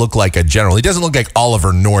doesn't look like a general. He doesn't look like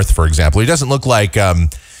Oliver North, for example. He doesn't look like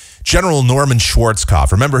General Norman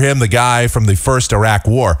Schwarzkopf. Remember him, the guy from the first Iraq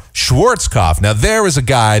War? Schwarzkopf. Now, there was a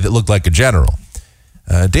guy that looked like a general.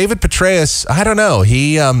 David Petraeus, I don't know.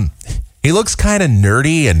 He looks kind of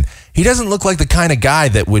nerdy, and he doesn't look like the kind of guy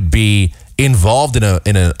that would be involved in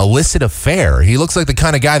an illicit affair. He looks like the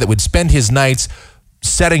kind of guy that would spend his nights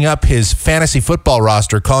setting up his fantasy football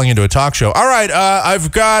roster, calling into a talk show. All right,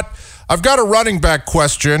 I've got a running back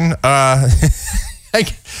question.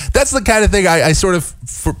 That's the kind of thing I sort of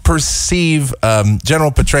perceive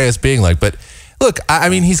General Petraeus being like. But look, I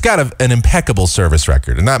mean, he's got an impeccable service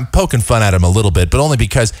record, and I'm poking fun at him a little bit, but only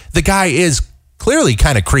because the guy is clearly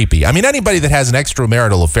kind of creepy. I mean, anybody that has an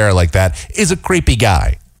extramarital affair like that is a creepy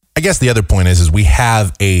guy. I guess the other point is we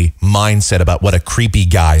have a mindset about what a creepy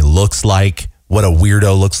guy looks like, what a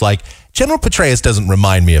weirdo looks like. General Petraeus doesn't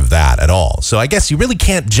remind me of that at all. So I guess you really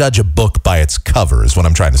can't judge a book by its cover is what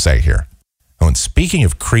I'm trying to say here. Oh, and speaking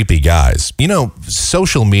of creepy guys, you know,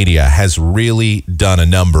 social media has really done a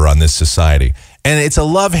number on this society. And it's a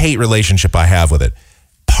love-hate relationship I have with it.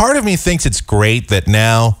 Part of me thinks it's great that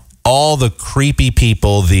now all the creepy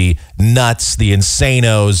people, the nuts, the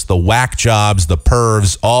insanos, the whack jobs, the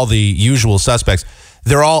pervs, all the usual suspects,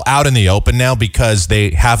 they're all out in the open now because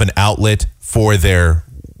they have an outlet for their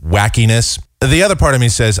wackiness. The other part of me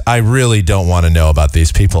says, I really don't want to know about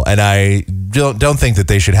these people, and I don't think that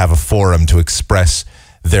they should have a forum to express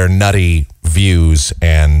their nutty views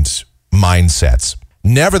and mindsets.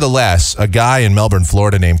 Nevertheless, a guy in Melbourne,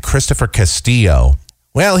 Florida named Christopher Castillo,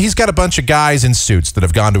 well, he's got a bunch of guys in suits that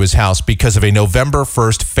have gone to his house because of a November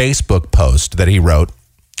 1st Facebook post that he wrote.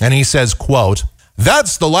 And he says, quote,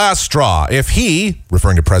 "That's the last straw. If he,"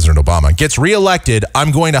 referring to President Obama, "gets reelected,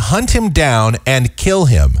 I'm going to hunt him down and kill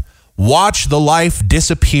him. Watch the life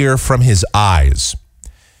disappear from his eyes."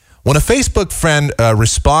 When a Facebook friend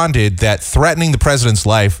responded that threatening the president's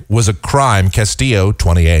life was a crime, Castillo,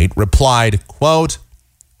 28, replied, quote,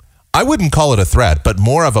 "I wouldn't call it a threat, but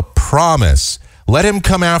more of a promise. Let him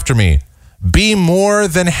come after me. Be more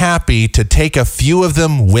than happy to take a few of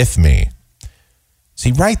them with me."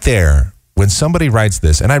 See, right there, when somebody writes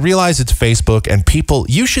this, and I realize it's Facebook, and people,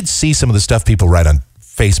 you should see some of the stuff people write on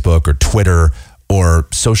Facebook or Twitter or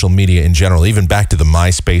social media in general, even back to the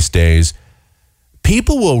MySpace days.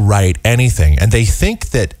 People will write anything, and they think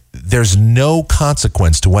that there's no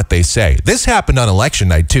consequence to what they say. This happened on election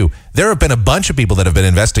night, too. There have been a bunch of people that have been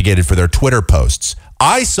investigated for their Twitter posts.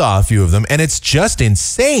 I saw a few of them, and it's just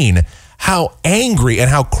insane how angry and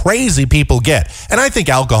how crazy people get. And I think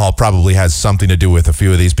alcohol probably has something to do with a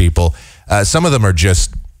few of these people. Some of them are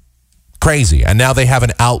just crazy, and now they have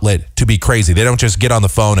an outlet to be crazy. They don't just get on the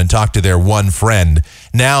phone and talk to their one friend.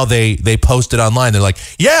 Now they post it online. They're like,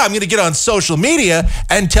 yeah, I'm going to get on social media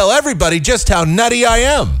and tell everybody just how nutty I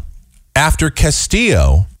am. After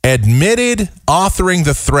Castillo admitted authoring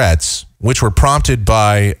the threats, which were prompted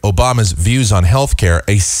by Obama's views on healthcare,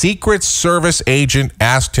 a Secret Service agent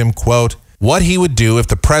asked him, quote, what he would do if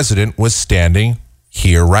the president was standing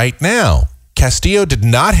here right now. Castillo did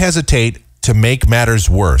not hesitate to make matters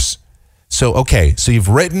worse. So you've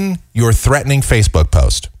written your threatening Facebook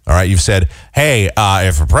post. All right, you've said, hey,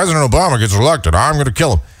 if President Obama gets elected, I'm going to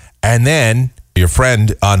kill him. And then your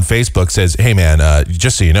friend on Facebook says, hey, man,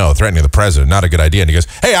 just so you know, threatening the president, not a good idea. And he goes,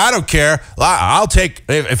 hey, I don't care. I'll take,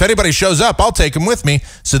 if anybody shows up, I'll take him with me.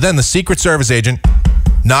 So then the Secret Service agent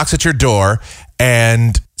knocks at your door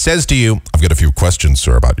and says to you, I've got a few questions,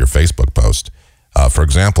 sir, about your Facebook post. For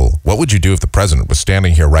example, what would you do if the president was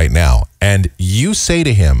standing here right now? And you say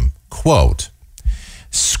to him, quote,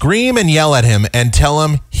 scream and yell at him and tell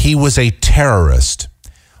him he was a terrorist.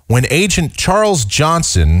 When Agent Charles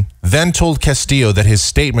Johnson then told Castillo that his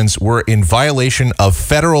statements were in violation of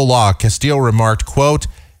federal law, Castillo remarked, quote,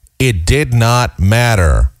 it did not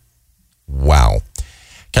matter. Wow.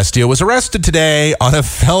 Castillo was arrested today on a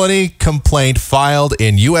felony complaint filed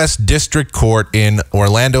in U.S. District Court in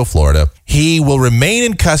Orlando, Florida. He will remain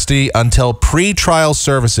in custody until pre-trial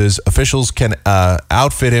services. Officials can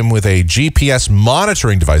outfit him with a GPS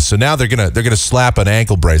monitoring device. So now they're gonna slap an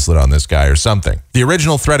ankle bracelet on this guy or something. The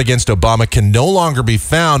original threat against Obama can no longer be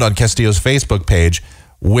found on Castillo's Facebook page,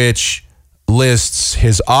 which lists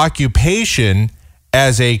his occupation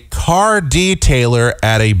as a car detailer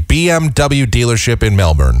at a BMW dealership in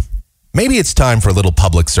Melbourne. Maybe it's time for a little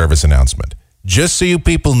public service announcement. Just so you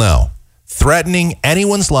people know, threatening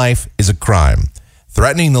anyone's life is a crime.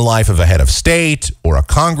 Threatening the life of a head of state or a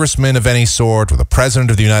congressman of any sort or the president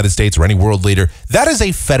of the United States or any world leader, that is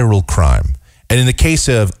a federal crime. And in the case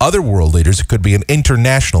of other world leaders, it could be an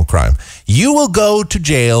international crime. You will go to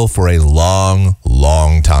jail for a long,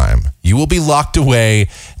 long time. You will be locked away.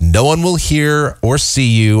 No one will hear or see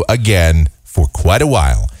you again for quite a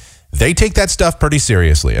while. They take that stuff pretty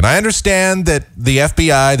seriously. And I understand that the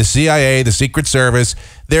FBI, the CIA, the Secret Service,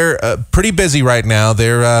 they're pretty busy right now.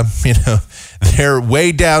 They're, they're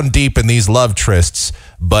way down deep in these love trysts.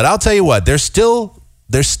 But I'll tell you what, they're still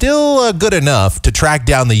good enough to track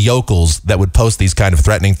down the yokels that would post these kind of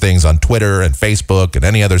threatening things on Twitter and Facebook and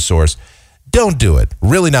any other source. Don't do it.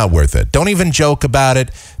 Really not worth it. Don't even joke about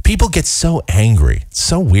it. People get so angry. It's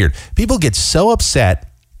so weird. People get so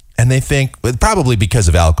upset, and they think, probably because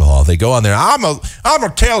of alcohol, they go on there, I'm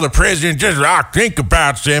gonna tell the president just what I think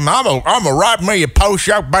about them. I'm gonna write me a post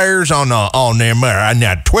up bears on them and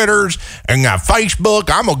that Twitters and that Facebook.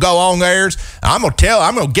 I'm gonna go on theirs. I'm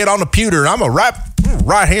gonna get on the pewter and I'm gonna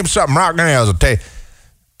write him something right now. I'll tell you.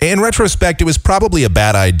 In retrospect, it was probably a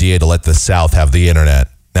bad idea to let the South have the internet.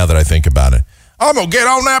 Now that I think about it, I'm gonna get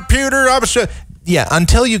on that pewter. Yeah,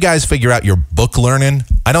 until you guys figure out your book learning,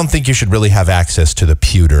 I don't think you should really have access to the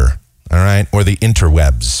pewter, all right? Or the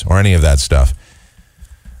interwebs or any of that stuff.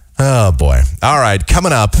 Oh, boy. All right,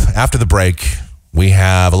 coming up after the break, we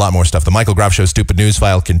have a lot more stuff. The Michael Groff Show Stupid News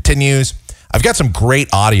File continues. I've got some great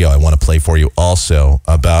audio I want to play for you also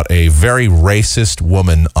about a very racist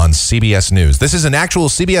woman on CBS News. This is an actual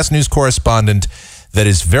CBS News correspondent that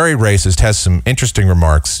is very racist, has some interesting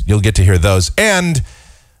remarks. You'll get to hear those. And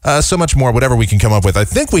so much more, whatever we can come up with. I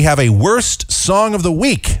think we have a worst song of the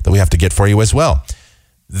week that we have to get for you as well.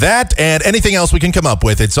 That and anything else we can come up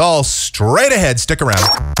with. It's all straight ahead. Stick around.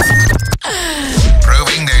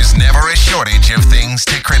 Proving there's never a shortage of things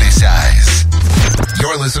to criticize.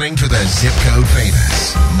 You're listening to the Zip Code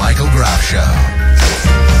Famous Michael Groff Show.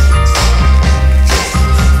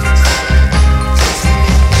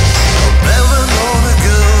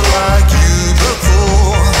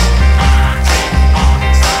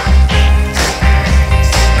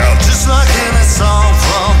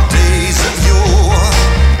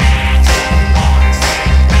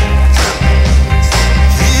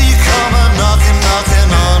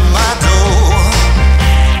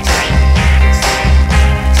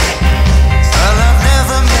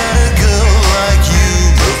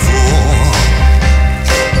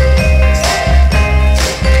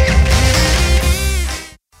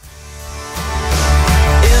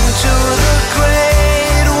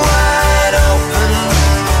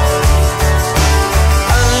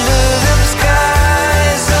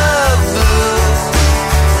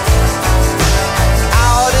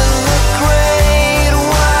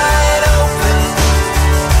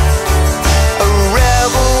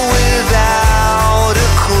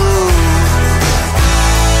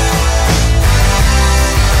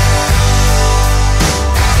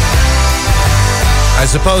 I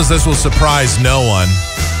suppose this will surprise no one,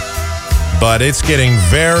 but it's getting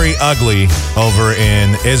very ugly over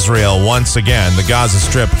in Israel once again. The Gaza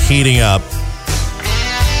Strip heating up.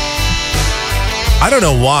 I don't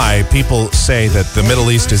know why people say that the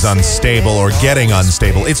Middle East is unstable or getting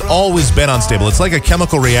unstable. It's always been unstable. It's like a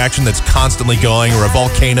chemical reaction that's constantly going, or a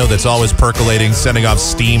volcano that's always percolating, sending off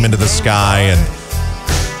steam into the sky and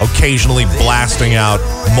occasionally blasting out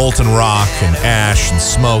molten rock and ash and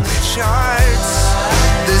smoke.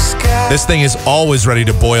 This thing is always ready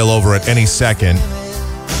to boil over at any second.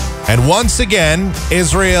 And once again,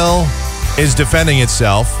 Israel is defending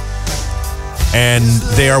itself, and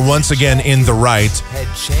they are once again in the right.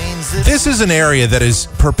 This is an area that is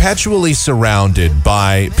perpetually surrounded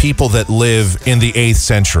by people that live in the 8th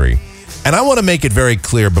century. And I want to make it very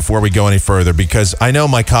clear before we go any further, because I know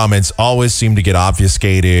my comments always seem to get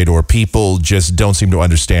obfuscated or people just don't seem to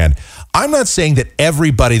understand. I'm not saying that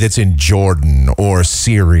everybody that's in Jordan or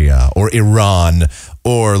Syria or Iran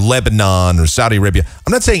or Lebanon or Saudi Arabia,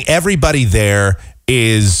 I'm not saying everybody there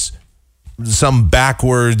is some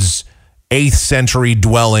backwards 8th century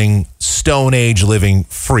dwelling, Stone Age living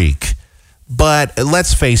freak. But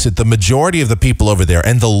let's face it, the majority of the people over there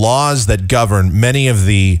and the laws that govern many of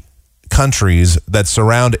the countries that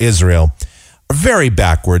surround Israel are very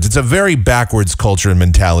backwards. It's a very backwards culture and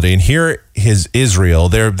mentality. And here is Israel.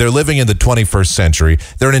 They're living in the 21st century.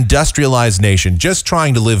 They're an industrialized nation just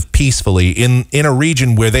trying to live peacefully in a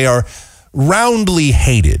region where they are roundly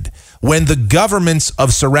hated. When the governments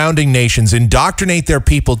of surrounding nations indoctrinate their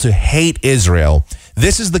people to hate Israel,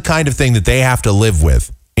 this is the kind of thing that they have to live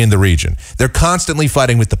with in the region. They're constantly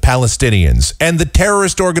fighting with the Palestinians and the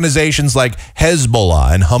terrorist organizations like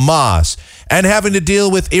Hezbollah and Hamas, and having to deal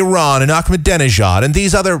with Iran and Ahmadinejad and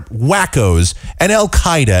these other wackos and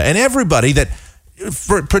Al-Qaeda and everybody that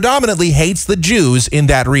predominantly hates the Jews in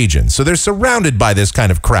that region. So they're surrounded by this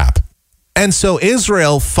kind of crap. And so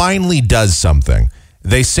Israel finally does something.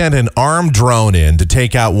 They sent an armed drone in to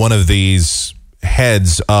take out one of these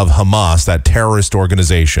heads of Hamas, that terrorist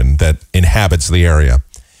organization that inhabits the area.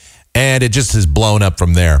 And it just has blown up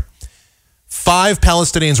from there. 5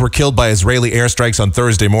 Palestinians were killed by Israeli airstrikes on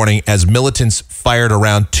Thursday morning as militants fired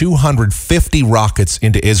around 250 rockets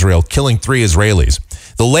into Israel, killing 3 Israelis.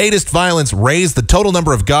 The latest violence raised the total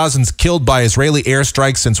number of Gazans killed by Israeli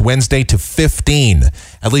airstrikes since Wednesday to 15.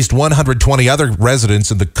 At least 120 other residents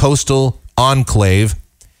in the coastal enclave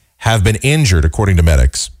have been injured, according to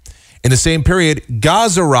medics. In the same period,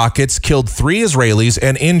 Gaza rockets killed 3 Israelis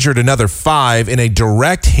and injured another 5 in a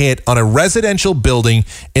direct hit on a residential building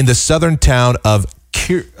in the southern town of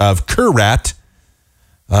Kiryat.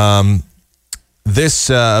 This,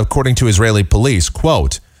 according to Israeli police,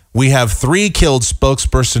 quote, "We have 3 killed,"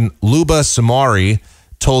 spokesperson Luba Samari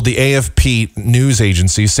told the AFP news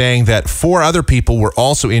agency, saying that 4 other people were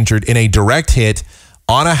also injured in a direct hit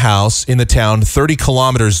on a house in the town 30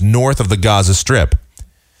 kilometers north of the Gaza Strip.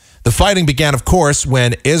 The fighting began, of course,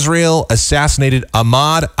 when Israel assassinated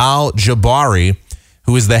Ahmad al-Jabari,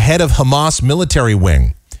 who is the head of Hamas military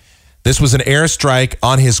wing. This was an airstrike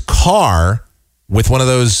on his car with one of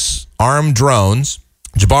those armed drones.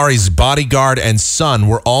 Jabari's bodyguard and son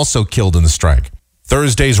were also killed in the strike.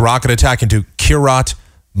 Thursday's rocket attack into Kiryat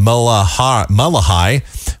Malahai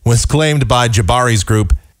was claimed by Jabari's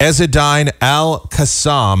group, Ezzeddine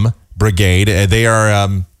al-Qassam Brigade. They are...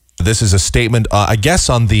 This is a statement, I guess,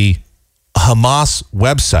 on the Hamas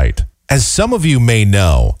website. As some of you may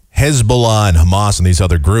know, Hezbollah and Hamas and these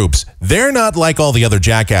other groups, they're not like all the other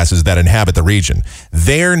jackasses that inhabit the region.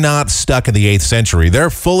 They're not stuck in the 8th century.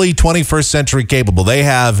 They're fully 21st century capable. They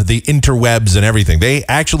have the interwebs and everything. They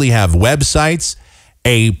actually have websites,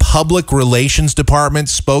 a public relations department,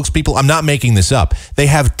 spokespeople. I'm not making this up. They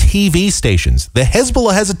have TV stations. The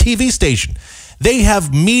Hezbollah has a TV station. They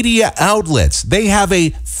have media outlets. They have a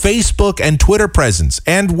Facebook and Twitter presence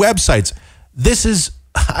and websites. This is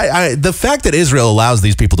the fact that Israel allows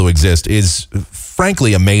these people to exist is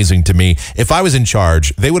frankly amazing to me. If I was in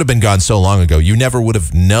charge, they would have been gone so long ago. You never would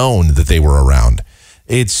have known that they were around.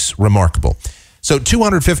 It's remarkable. So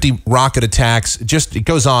 250 rocket attacks, it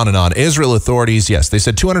goes on and on. Israel authorities, yes, they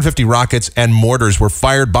said 250 rockets and mortars were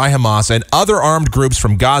fired by Hamas and other armed groups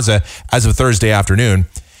from Gaza as of Thursday afternoon.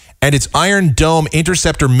 And its Iron Dome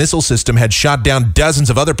interceptor missile system had shot down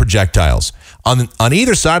dozens of other projectiles. On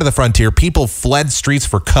either side of the frontier, people fled streets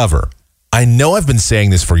for cover. I know I've been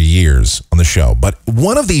saying this for years on the show, but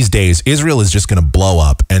one of these days, Israel is just going to blow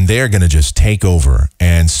up, and they're going to just take over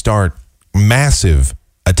and start massive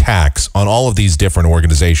attacks on all of these different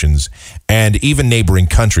organizations and even neighboring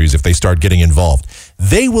countries if they start getting involved.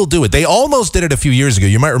 They will do it. They almost did it a few years ago.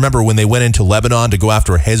 You might remember when they went into Lebanon to go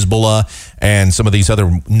after Hezbollah and some of these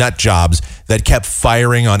other nut jobs that kept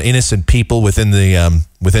firing on innocent people within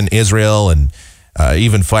Israel and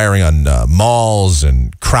even firing on malls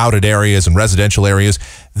and crowded areas and residential areas.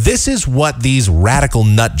 This is what these radical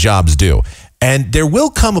nut jobs do. And there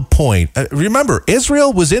will come a point, remember,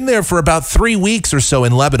 Israel was in there for about 3 weeks or so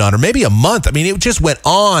in Lebanon, or maybe a month. I mean, it just went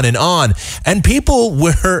on, and people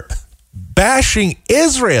were bashing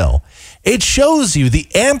Israel. It shows you the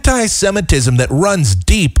anti-Semitism that runs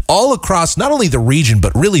deep all across not only the region,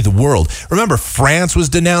 but really the world. Remember, France was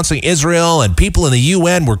denouncing Israel, and people in the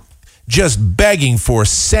UN were just begging for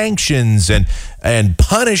sanctions and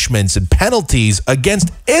punishments and penalties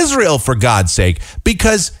against Israel, for God's sake,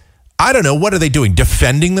 because I don't know, what are they doing?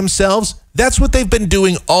 Defending themselves? That's what they've been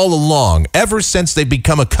doing all along. Ever since they've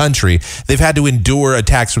become a country, they've had to endure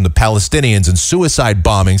attacks from the Palestinians and suicide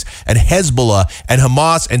bombings and Hezbollah and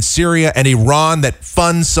Hamas and Syria and Iran that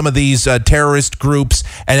funds some of these terrorist groups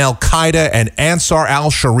and Al-Qaeda and Ansar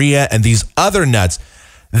al-Sharia and these other nuts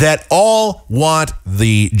that all want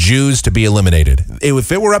the Jews to be eliminated.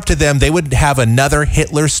 If it were up to them, they would have another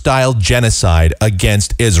Hitler-style genocide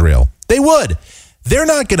against Israel. They would. They're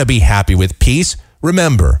not going to be happy with peace.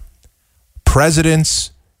 Remember,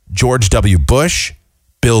 presidents George W. Bush,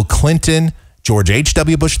 Bill Clinton, George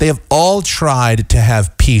H.W. Bush, they have all tried to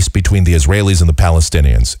have peace between the Israelis and the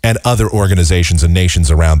Palestinians and other organizations and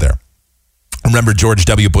nations around there. Remember George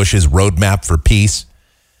W. Bush's roadmap for peace?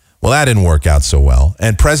 Well, that didn't work out so well.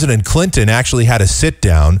 And President Clinton actually had a sit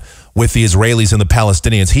down with the Israelis and the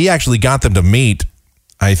Palestinians. He actually got them to meet.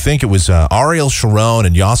 I think it was Ariel Sharon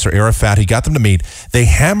and Yasser Arafat. He got them to meet. They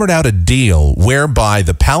hammered out a deal whereby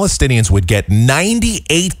the Palestinians would get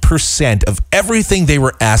 98% of everything they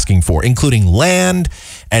were asking for, including land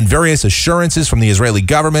and various assurances from the Israeli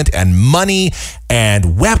government and money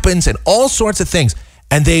and weapons and all sorts of things.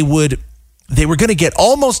 And they were going to get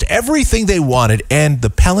almost everything they wanted. And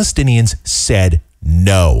the Palestinians said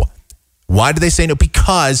no. Why did they say no?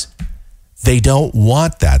 Because they don't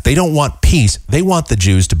want that. They don't want peace. They want the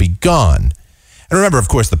Jews to be gone. And remember, of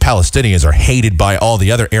course, the Palestinians are hated by all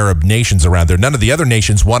the other Arab nations around there. None of the other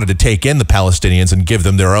nations wanted to take in the Palestinians and give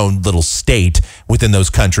them their own little state within those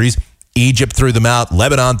countries. Egypt threw them out.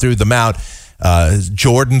 Lebanon threw them out.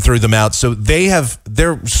 Jordan threw them out. So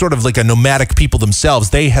they're sort of like a nomadic people themselves.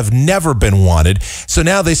 They have never been wanted. So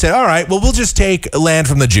now they said, all right, well, we'll just take land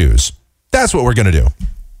from the Jews. That's what we're going to do.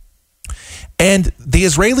 And the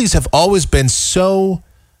Israelis have always been so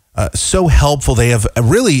helpful.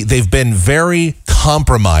 They've been very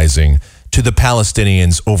compromising to the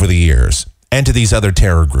Palestinians over the years and to these other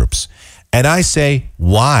terror groups. And I say,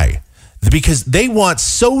 why? Because they want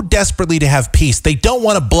so desperately to have peace. They don't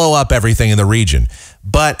want to blow up everything in the region.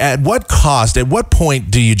 But at what cost, at what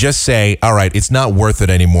point do you just say, all right, it's not worth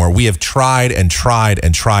it anymore. We have tried and tried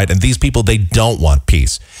and tried. And these people, they don't want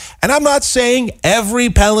peace. And I'm not saying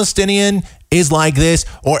every Palestinian is like this,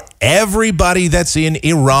 or everybody that's in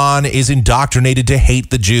Iran is indoctrinated to hate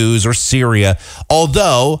the Jews, or Syria.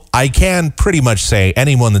 Although I can pretty much say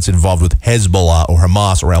anyone that's involved with Hezbollah or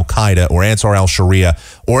Hamas or Al-Qaeda or Ansar al-Sharia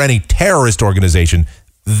or any terrorist organization,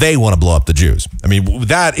 they want to blow up the Jews. I mean,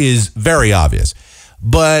 that is very obvious.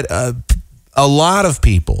 But a lot of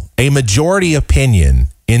people, a majority opinion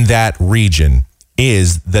in that region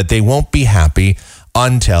is that they won't be happy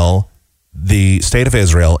until the state of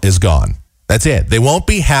Israel is gone. That's it. They won't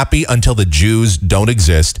be happy until the Jews don't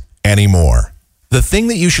exist anymore. The thing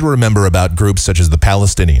that you should remember about groups such as the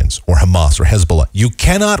Palestinians or Hamas or Hezbollah, you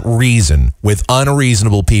cannot reason with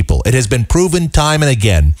unreasonable people. It has been proven time and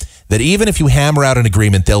again that even if you hammer out an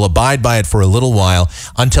agreement, they'll abide by it for a little while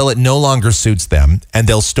until it no longer suits them, and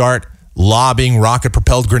they'll start lobbing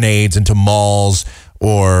rocket-propelled grenades into malls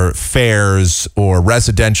or fairs or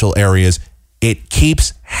residential areas. It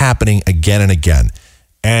keeps happening again and again.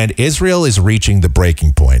 And Israel is reaching the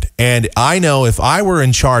breaking point. And I know if I were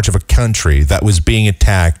in charge of a country that was being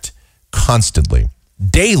attacked constantly,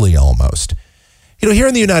 daily almost, here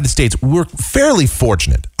in the United States, we're fairly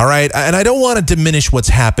fortunate, all right? And I don't want to diminish what's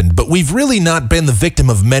happened, but we've really not been the victim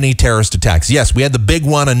of many terrorist attacks. Yes, we had the big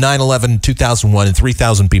one on 9/11, 2001, and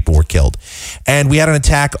 3,000 people were killed. And we had an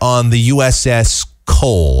attack on the USS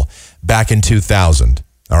Cole back in 2000,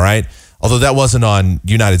 all right? Although that wasn't on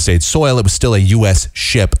United States soil, it was still a U.S.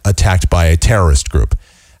 ship attacked by a terrorist group.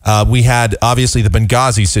 We had, obviously, the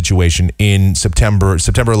Benghazi situation in September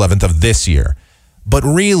 11th of this year. But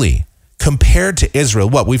really, compared to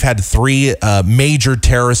Israel, we've had 3 major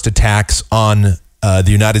terrorist attacks on the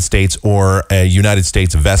United States or United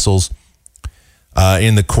States vessels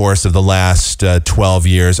in the course of the last 12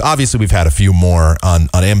 years. Obviously, we've had a few more on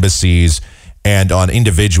embassies and on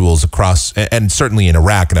individuals across, and certainly in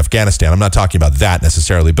Iraq and Afghanistan. I'm not talking about that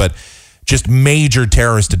necessarily, but just major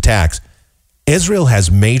terrorist attacks. Israel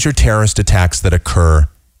has major terrorist attacks that occur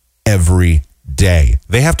every day.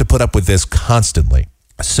 They have to put up with this constantly.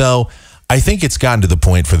 So I think it's gotten to the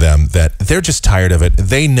point for them that they're just tired of it.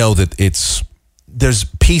 They know that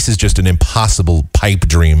peace is just an impossible pipe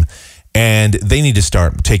dream, and they need to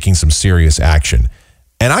start taking some serious action.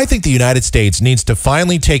 And I think the United States needs to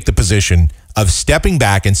finally take the position of stepping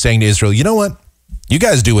back and saying to Israel, you know what? You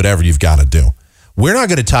guys do whatever you've got to do. We're not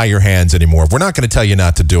going to tie your hands anymore. We're not going to tell you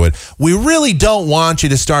not to do it. We really don't want you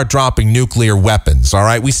to start dropping nuclear weapons, all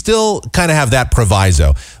right? We still kind of have that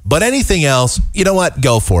proviso. But anything else, you know what?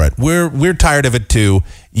 Go for it. We're tired of it too.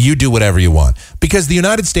 You do whatever you want. Because the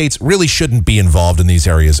United States really shouldn't be involved in these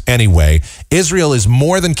areas anyway. Israel is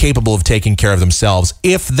more than capable of taking care of themselves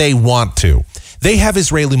if they want to. They have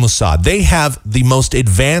Israeli Mossad. They have the most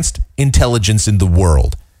advanced intelligence in the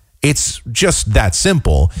world. It's just that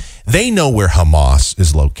simple. They know where Hamas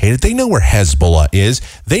is located. They know where Hezbollah is.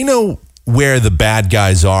 They know where the bad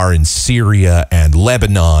guys are in Syria and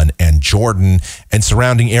Lebanon and Jordan and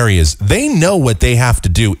surrounding areas. They know what they have to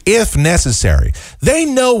do if necessary. They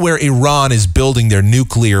know where Iran is building their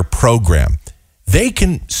nuclear program.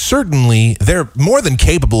 They're more than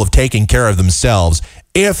capable of taking care of themselves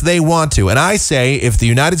if they want to. And I say, if the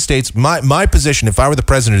United States, my position, if I were the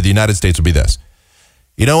president of the United States, would be this.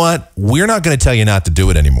 You know what? We're not going to tell you not to do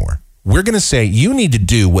it anymore. We're going to say you need to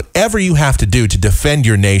do whatever you have to do to defend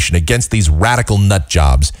your nation against these radical nut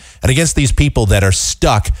jobs and against these people that are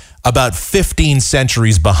stuck about 15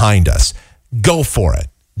 centuries behind us. Go for it.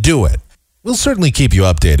 Do it. We'll certainly keep you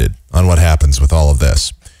updated on what happens with all of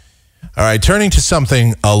this. All right, turning to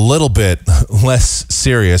something a little bit less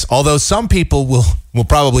serious, although some people will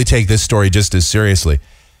probably take this story just as seriously.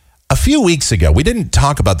 A few weeks ago, we didn't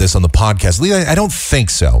talk about this on the podcast. At least I don't think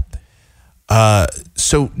so.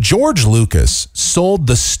 So George Lucas sold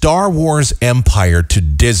the Star Wars empire to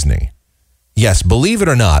Disney. Yes, believe it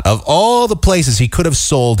or not, of all the places he could have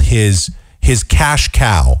sold his cash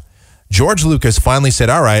cow, George Lucas finally said,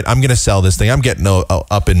 all right, I'm going to sell this thing. I'm getting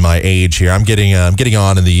up in my age here. I'm getting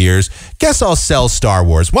on in the years. Guess I'll sell Star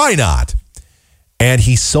Wars. Why not? And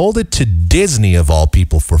he sold it to Disney, of all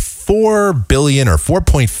people, for $4 billion or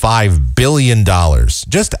 $4.5 billion.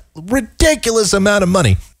 Just a ridiculous amount of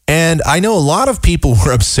money. And I know a lot of people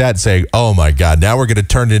were upset saying, oh my God, now we're going to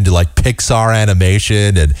turn it into like Pixar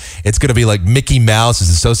animation and it's going to be like Mickey Mouse is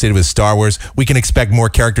associated with Star Wars. We can expect more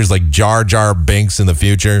characters like Jar Jar Binks in the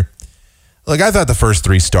future. Like, I thought the first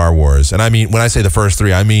three Star Wars, and I mean, when I say the first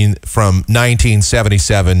three, I mean from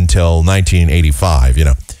 1977 till 1985,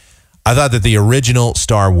 I thought that the original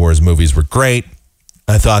Star Wars movies were great.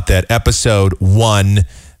 I thought that Episode 1,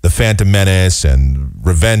 The Phantom Menace and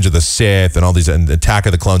Revenge of the Sith and all these, and Attack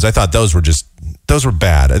of the Clones, I thought those were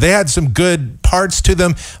bad. They had some good parts to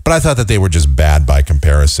them, but I thought that they were just bad by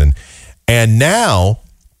comparison. And now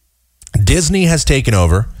Disney has taken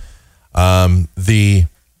over. The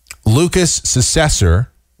Lucas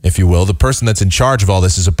successor, if you will, the person that's in charge of all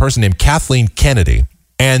this is a person named Kathleen Kennedy.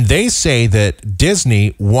 And they say that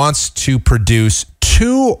Disney wants to produce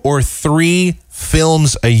 2 or 3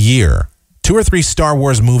 films a year. 2 or 3 Star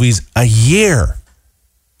Wars movies a year.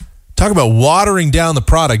 Talk about watering down the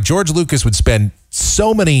product. George Lucas would spend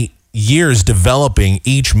so many years developing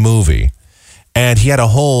each movie. And he had a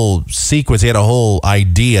whole sequence, he had a whole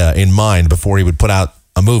idea in mind before he would put out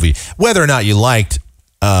a movie. Whether or not you liked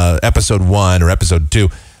Episode 1 or Episode 2,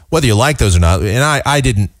 whether you like those or not, and I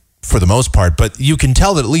didn't for the most part, but you can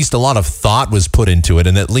tell that at least a lot of thought was put into it,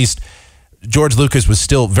 and at least George Lucas was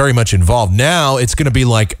still very much involved. Now it's going to be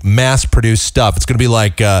like mass-produced stuff. It's going to be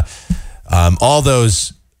like all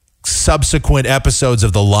those subsequent episodes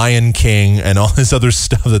of The Lion King and all this other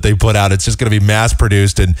stuff that they put out. It's just going to be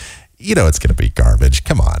mass-produced, and it's going to be garbage.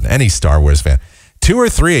 Come on, any Star Wars fan. 2 or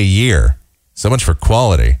 3 a year. So much for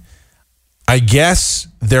quality. I guess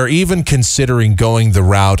they're even considering going the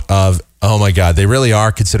route of, oh my God, they really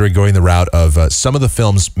are considering going the route of some of the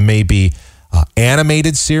films may be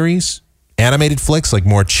animated series, animated flicks, like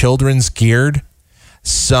more children's geared.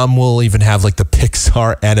 Some will even have like the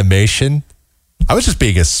Pixar animation. I was just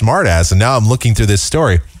being a smartass, and now I'm looking through this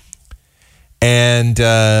story. And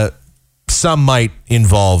some might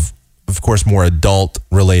involve, of course, more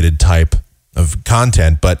adult-related type of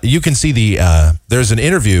content, but you can see there's an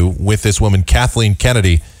interview with this woman, Kathleen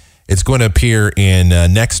Kennedy. It's going to appear in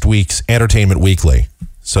next week's Entertainment Weekly,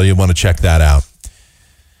 so you'll want to check that out.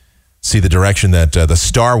 See the direction that the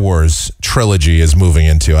Star Wars trilogy is moving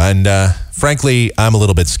into, and frankly, I'm a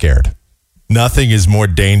little bit scared. Nothing is more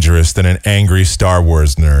dangerous than an angry Star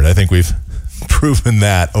Wars nerd. I think we've proven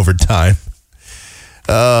that over time.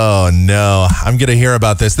 Oh no, I'm going to hear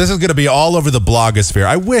about this. This is going to be all over the blogosphere.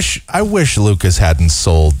 I wish Lucas hadn't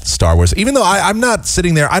sold Star Wars. Even though I'm not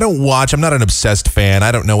sitting there, I'm not an obsessed fan.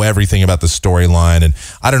 I don't know everything about the storyline, and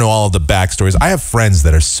I don't know all of the backstories. I have friends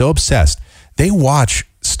that are so obsessed. They watch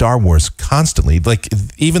Star Wars constantly. Like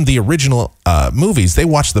even the original movies, they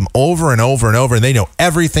watch them over and over and over, and they know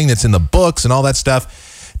everything that's in the books and all that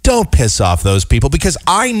stuff. Don't piss off those people, because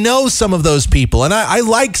I know some of those people, and I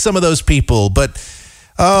like some of those people, but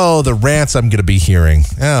oh, the rants I'm going to be hearing.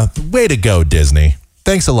 Way to go, Disney.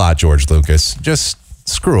 Thanks a lot, George Lucas. Just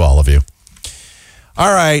screw all of you.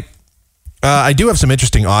 All right. I do have some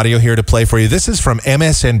interesting audio here to play for you. This is from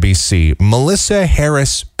MSNBC. Melissa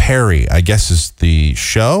Harris Perry, I guess, is the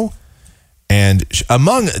show. And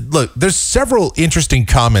there's several interesting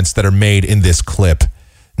comments that are made in this clip.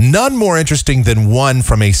 None more interesting than one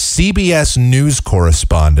from a CBS News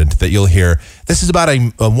correspondent that you'll hear. This is about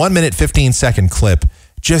a 1 minute, 15 second clip.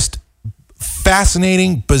 Just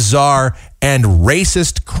fascinating, bizarre, and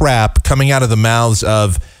racist crap coming out of the mouths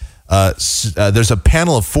of, there's a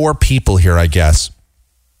panel of 4 people here, I guess.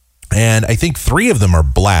 And I think 3 of them are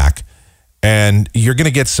black. And you're going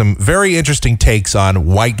to get some very interesting takes on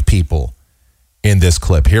white people in this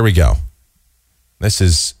clip. Here we go. This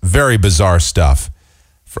is very bizarre stuff.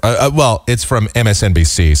 Well, it's from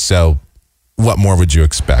MSNBC, so what more would you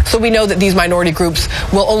expect? So we know that these minority groups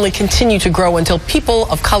will only continue to grow until people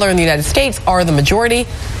of color in the United States are the majority.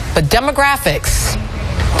 But demographics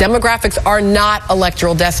are not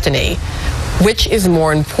electoral destiny. Which is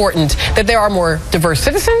more important? That there are more diverse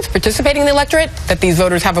citizens participating in the electorate, that these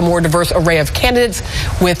voters have a more diverse array of candidates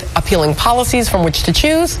with appealing policies from which to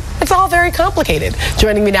choose? It's all very complicated.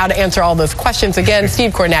 Joining me now to answer all those questions, again,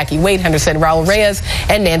 Steve Kornacki, Wade Henderson, Raul Reyes,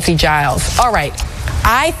 and Nancy Giles. All right.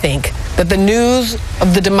 I think that the news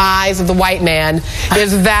of the demise of the white man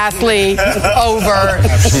is vastly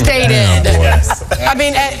overstated. I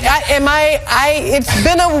mean, it's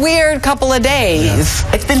been a weird couple of days.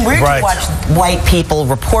 It's been weird to watch white people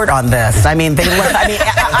report on this. I mean,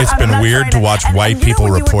 it's been weird to watch white people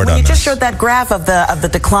report on this. When you just showed that graph of the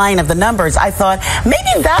decline of the numbers, I thought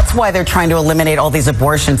maybe that's why they're trying to eliminate all these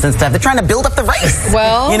abortions and stuff. They're trying to build up the race.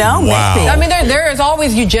 Well, you know, wow. maybe. I mean, there is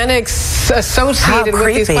always eugenics associated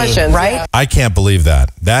with these questions, right? I can't believe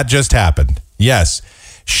that. That just happened. Yes.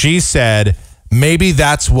 She said maybe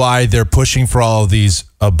that's why they're pushing for all of these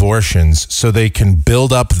abortions, so they can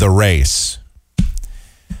build up the race.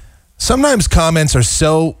 Sometimes comments are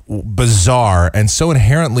so bizarre and so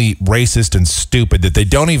inherently racist and stupid that they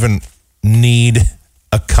don't even need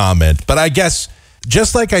a comment. But I guess,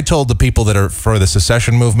 just like I told the people that are for the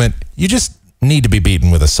secession movement, you just need to be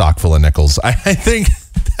beaten with a sock full of nickels. I think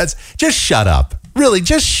that's, just shut up. Really,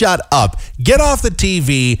 just shut up. Get off the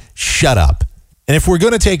TV, shut up. And if we're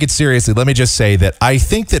going to take it seriously, let me just say that I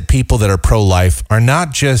think that people that are pro-life are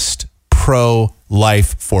not just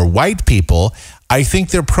pro-life for white people. I think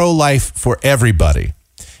they're pro-life for everybody.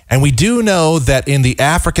 And we do know that in the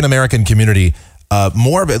African American community,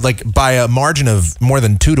 more like by a margin of more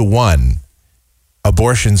than 2 to 1,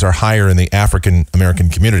 abortions are higher in the African American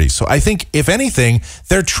community. So I think, if anything,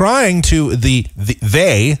 they're trying to the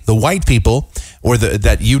white people, or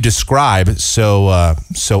that you describe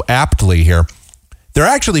so aptly here, they're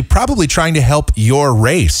actually probably trying to help your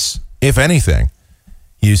race, if anything.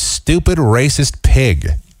 You stupid racist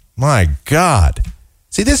pig. My God.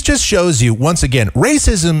 See, this just shows you, once again,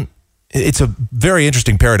 racism, it's a very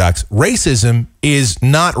interesting paradox. Racism is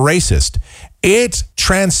not racist. It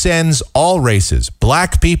transcends all races.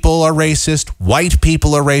 Black people are racist. White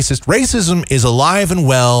people are racist. Racism is alive and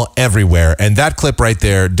well everywhere, and that clip right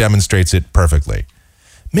there demonstrates it perfectly.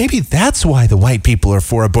 Maybe that's why the white people are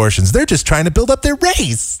for abortions. They're just trying to build up their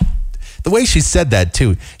race. The way she said that,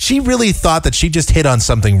 too, she really thought that she just hit on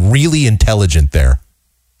something really intelligent there.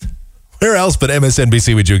 Where else but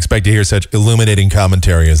MSNBC would you expect to hear such illuminating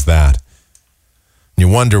commentary as that? You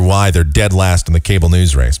wonder why they're dead last in the cable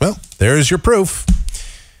news race. Well, there's your proof.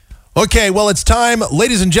 Okay, well, it's time,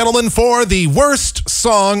 ladies and gentlemen, for the worst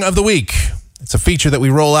song of the week. It's a feature that we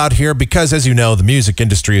roll out here because, as you know, the music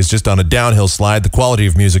industry is just on a downhill slide. The quality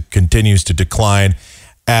of music continues to decline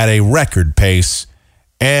at a record pace.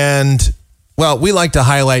 And, well, we like to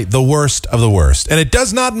highlight the worst of the worst. And it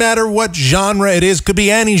does not matter what genre it is. Could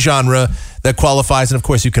be any genre that qualifies. And, of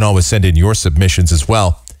course, you can always send in your submissions as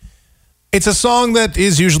well. It's a song that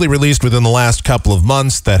is usually released within the last couple of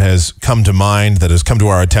months that has come to mind, that has come to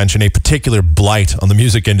our attention, a particular blight on the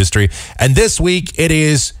music industry. And this week, it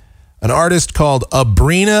is an artist called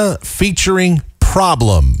Abrina featuring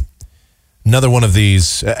Problem. Another one of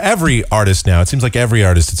these, every artist now, it seems like every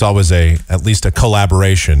artist, it's always at least a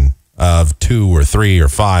collaboration of 2 or 3 or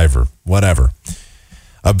 5 or whatever.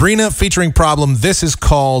 Abrina featuring Problem. This is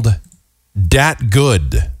called Dat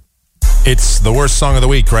Good. It's the worst song of the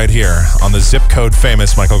week right here on the Zip Code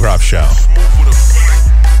Famous Michael Groff Show.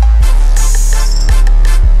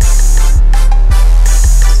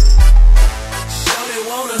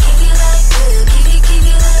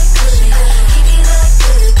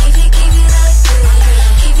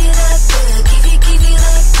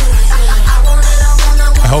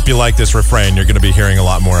 I hope you like this refrain. You're going to be hearing a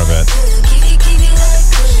lot more of it.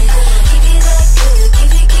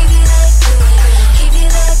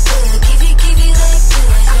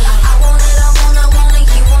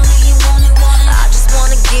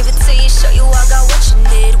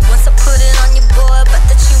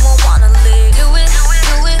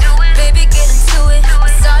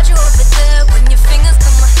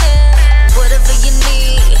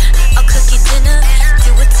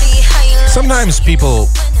 Sometimes people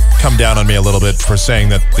come down on me a little bit for saying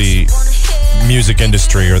that the music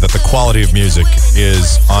industry, or that the quality of music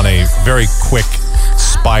is on a very quick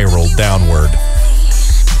spiral downward.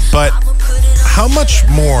 But how much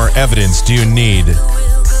more evidence do you need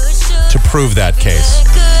to prove that case?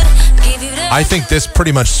 I think this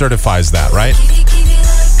pretty much certifies that, right?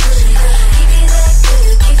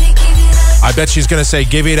 I bet she's going to say,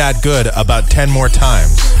 "Give you that good," about 10 more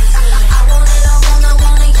times.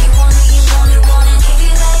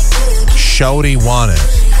 Shorty want it.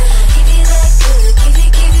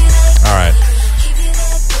 All right.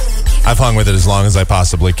 I've hung with it as long as I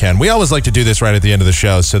possibly can. We always like to do this right at the end of the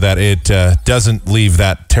show so that it doesn't leave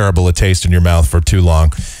that terrible a taste in your mouth for too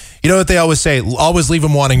long. You know what they always say? Always leave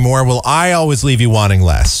them wanting more. Well, I always leave you wanting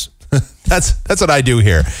less. That's what I do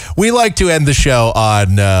here. We like to end the show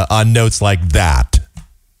on notes like that.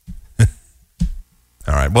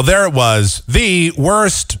 All right. Well, there it was. The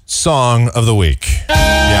worst song of the week.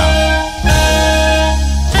 Yeah.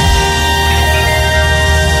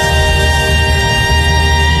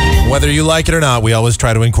 Whether you like it or not, we always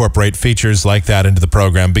try to incorporate features like that into the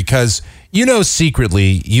program because, you know,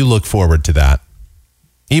 secretly you look forward to that.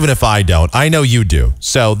 Even if I don't, I know you do.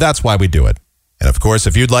 So that's why we do it. And of course,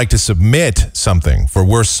 if you'd like to submit something for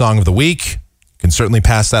Worst Song of the Week, you can certainly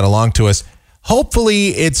pass that along to us.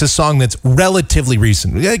 Hopefully it's a song that's relatively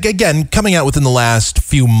recent. Again, coming out within the last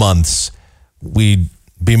few months, we'd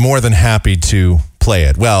be more than happy to play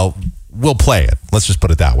it. Well, we'll play it. Let's just put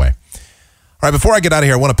it that way. All right, before I get out of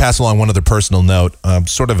here, I want to pass along one other personal note,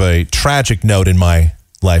 sort of a tragic note in my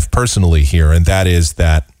life personally here, and that is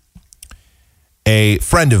that a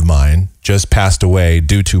friend of mine just passed away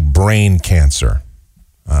due to brain cancer.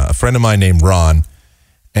 A friend of mine named Ron,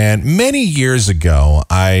 and many years ago,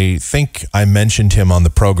 I think I mentioned him on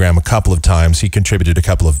the program a couple of times. He contributed a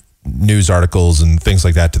couple of news articles and things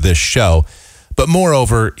like that to this show. But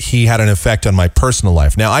moreover, he had an effect on my personal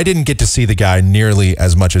life. Now, I didn't get to see the guy nearly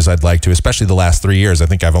as much as I'd like to, especially the last 3 years. I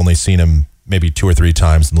think I've only seen him maybe 2 or 3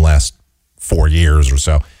 times in the last 4 years or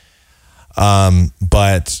so.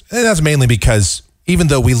 But that's mainly because even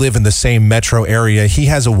though we live in the same metro area, he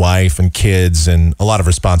has a wife and kids and a lot of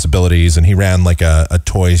responsibilities. And he ran like a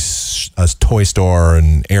toy store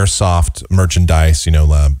and airsoft merchandise, you know,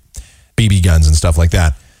 BB guns and stuff like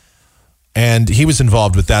that. And he was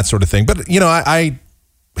involved with that sort of thing. But, you know, I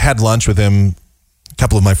had lunch with him. A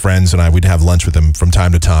couple of my friends and I would have lunch with him from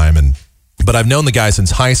time to time. But I've known the guy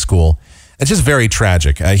since high school. It's just very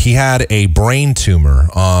tragic. He had a brain tumor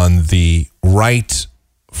on the right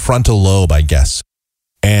frontal lobe, I guess.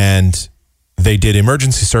 And they did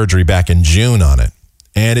emergency surgery back in June on it.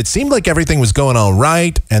 And it seemed like everything was going all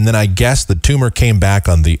right. And then I guess the tumor came back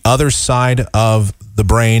on the other side of the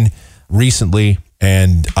brain recently.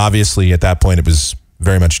 And obviously, at that point, it was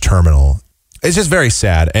very much terminal. It's just very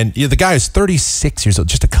sad. And the guy is 36 years old,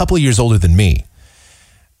 just a couple of years older than me,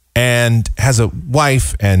 and has a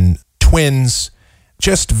wife and twins.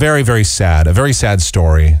 Just very, very sad. A very sad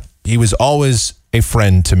story. He was always a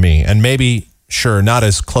friend to me, and maybe, sure, not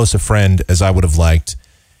as close a friend as I would have liked.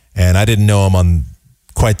 And I didn't know him on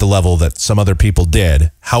quite the level that some other people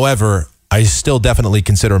did. However, I still definitely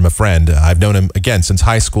consider him a friend. I've known him, again, since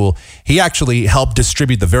high school. He actually helped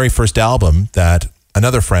distribute the very first album that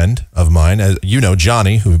another friend of mine, you know,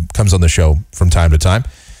 Johnny, who comes on the show from time to time,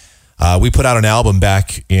 we put out an album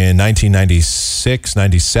back in 1996,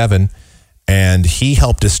 97, and he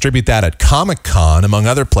helped distribute that at Comic-Con, among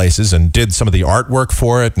other places, and did some of the artwork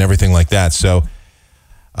for it and everything like that. So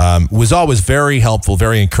was always very helpful,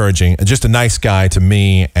 very encouraging, and just a nice guy to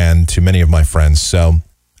me and to many of my friends. So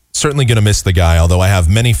certainly going to miss the guy, although I have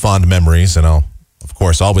many fond memories, and I'll, of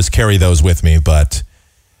course, always carry those with me. But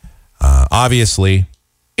obviously,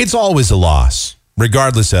 it's always a loss,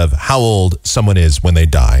 regardless of how old someone is when they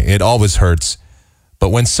die. It always hurts. But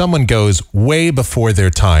when someone goes way before their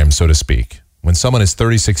time, so to speak, when someone is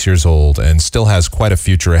 36 years old and still has quite a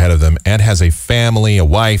future ahead of them and has a family, a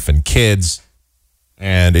wife and kids,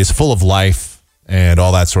 and is full of life and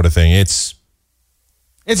all that sort of thing, it's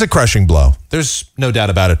a crushing blow. There's no doubt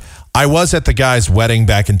about it. I was at the guy's wedding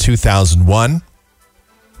back in 2001.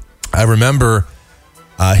 I remember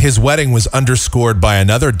his wedding was underscored by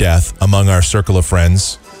another death among our circle of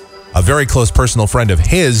friends. A very close personal friend of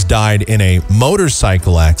his died in a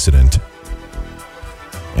motorcycle accident.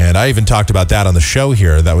 And I even talked about that on the show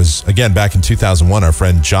here. That was, again, back in 2001. Our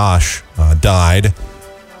friend Josh died.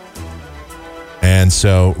 And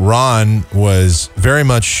so Ron was very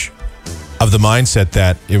much of the mindset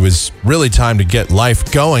that it was really time to get life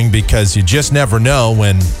going because you just never know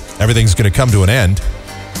when everything's going to come to an end.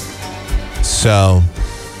 So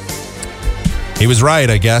he was right,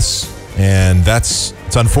 I guess. And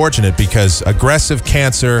it's unfortunate because aggressive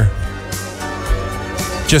cancer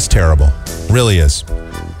Just terrible. Really is.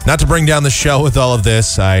 Not to bring down the show with all of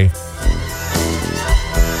this, but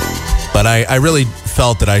I really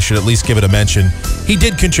felt that I should at least give it a mention. He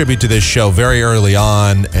did contribute to this show very early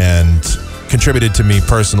on and contributed to me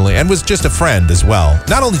personally and was just a friend as well.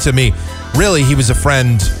 Not only to me, really, he was a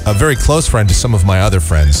friend, a very close friend to some of my other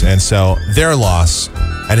friends. And so their loss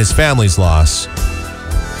and his family's loss,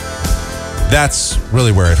 that's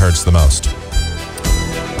really where it hurts the most.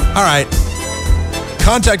 All right.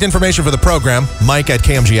 Contact information for the program,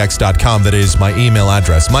 mike@kmgx.com. That is my email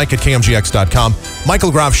address, mike@kmgx.com.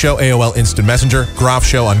 Michael Groff Show, AOL Instant Messenger. Groff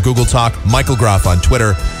Show on Google Talk. Michael Groff on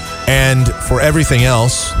Twitter. And for everything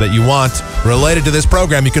else that you want related to this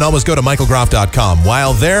program, you can always go to michaelgroff.com.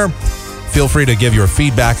 While there, feel free to give your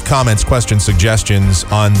feedback, comments, questions, suggestions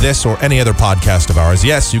on this or any other podcast of ours.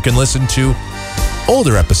 Yes, you can listen to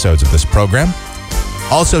older episodes of this program.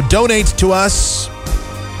 Also, donate to us.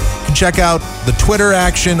 Check out the Twitter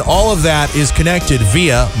action. All of that is connected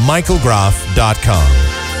via michaelgroff.com.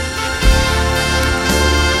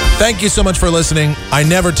 Thank you so much for listening. I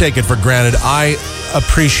never take it for granted. I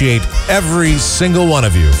appreciate every single one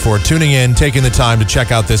of you for tuning in, taking the time to check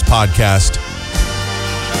out this podcast.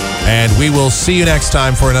 And we will see you next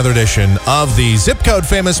time for another edition of the Zip Code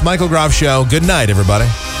Famous Michael Groff Show. Good night, everybody.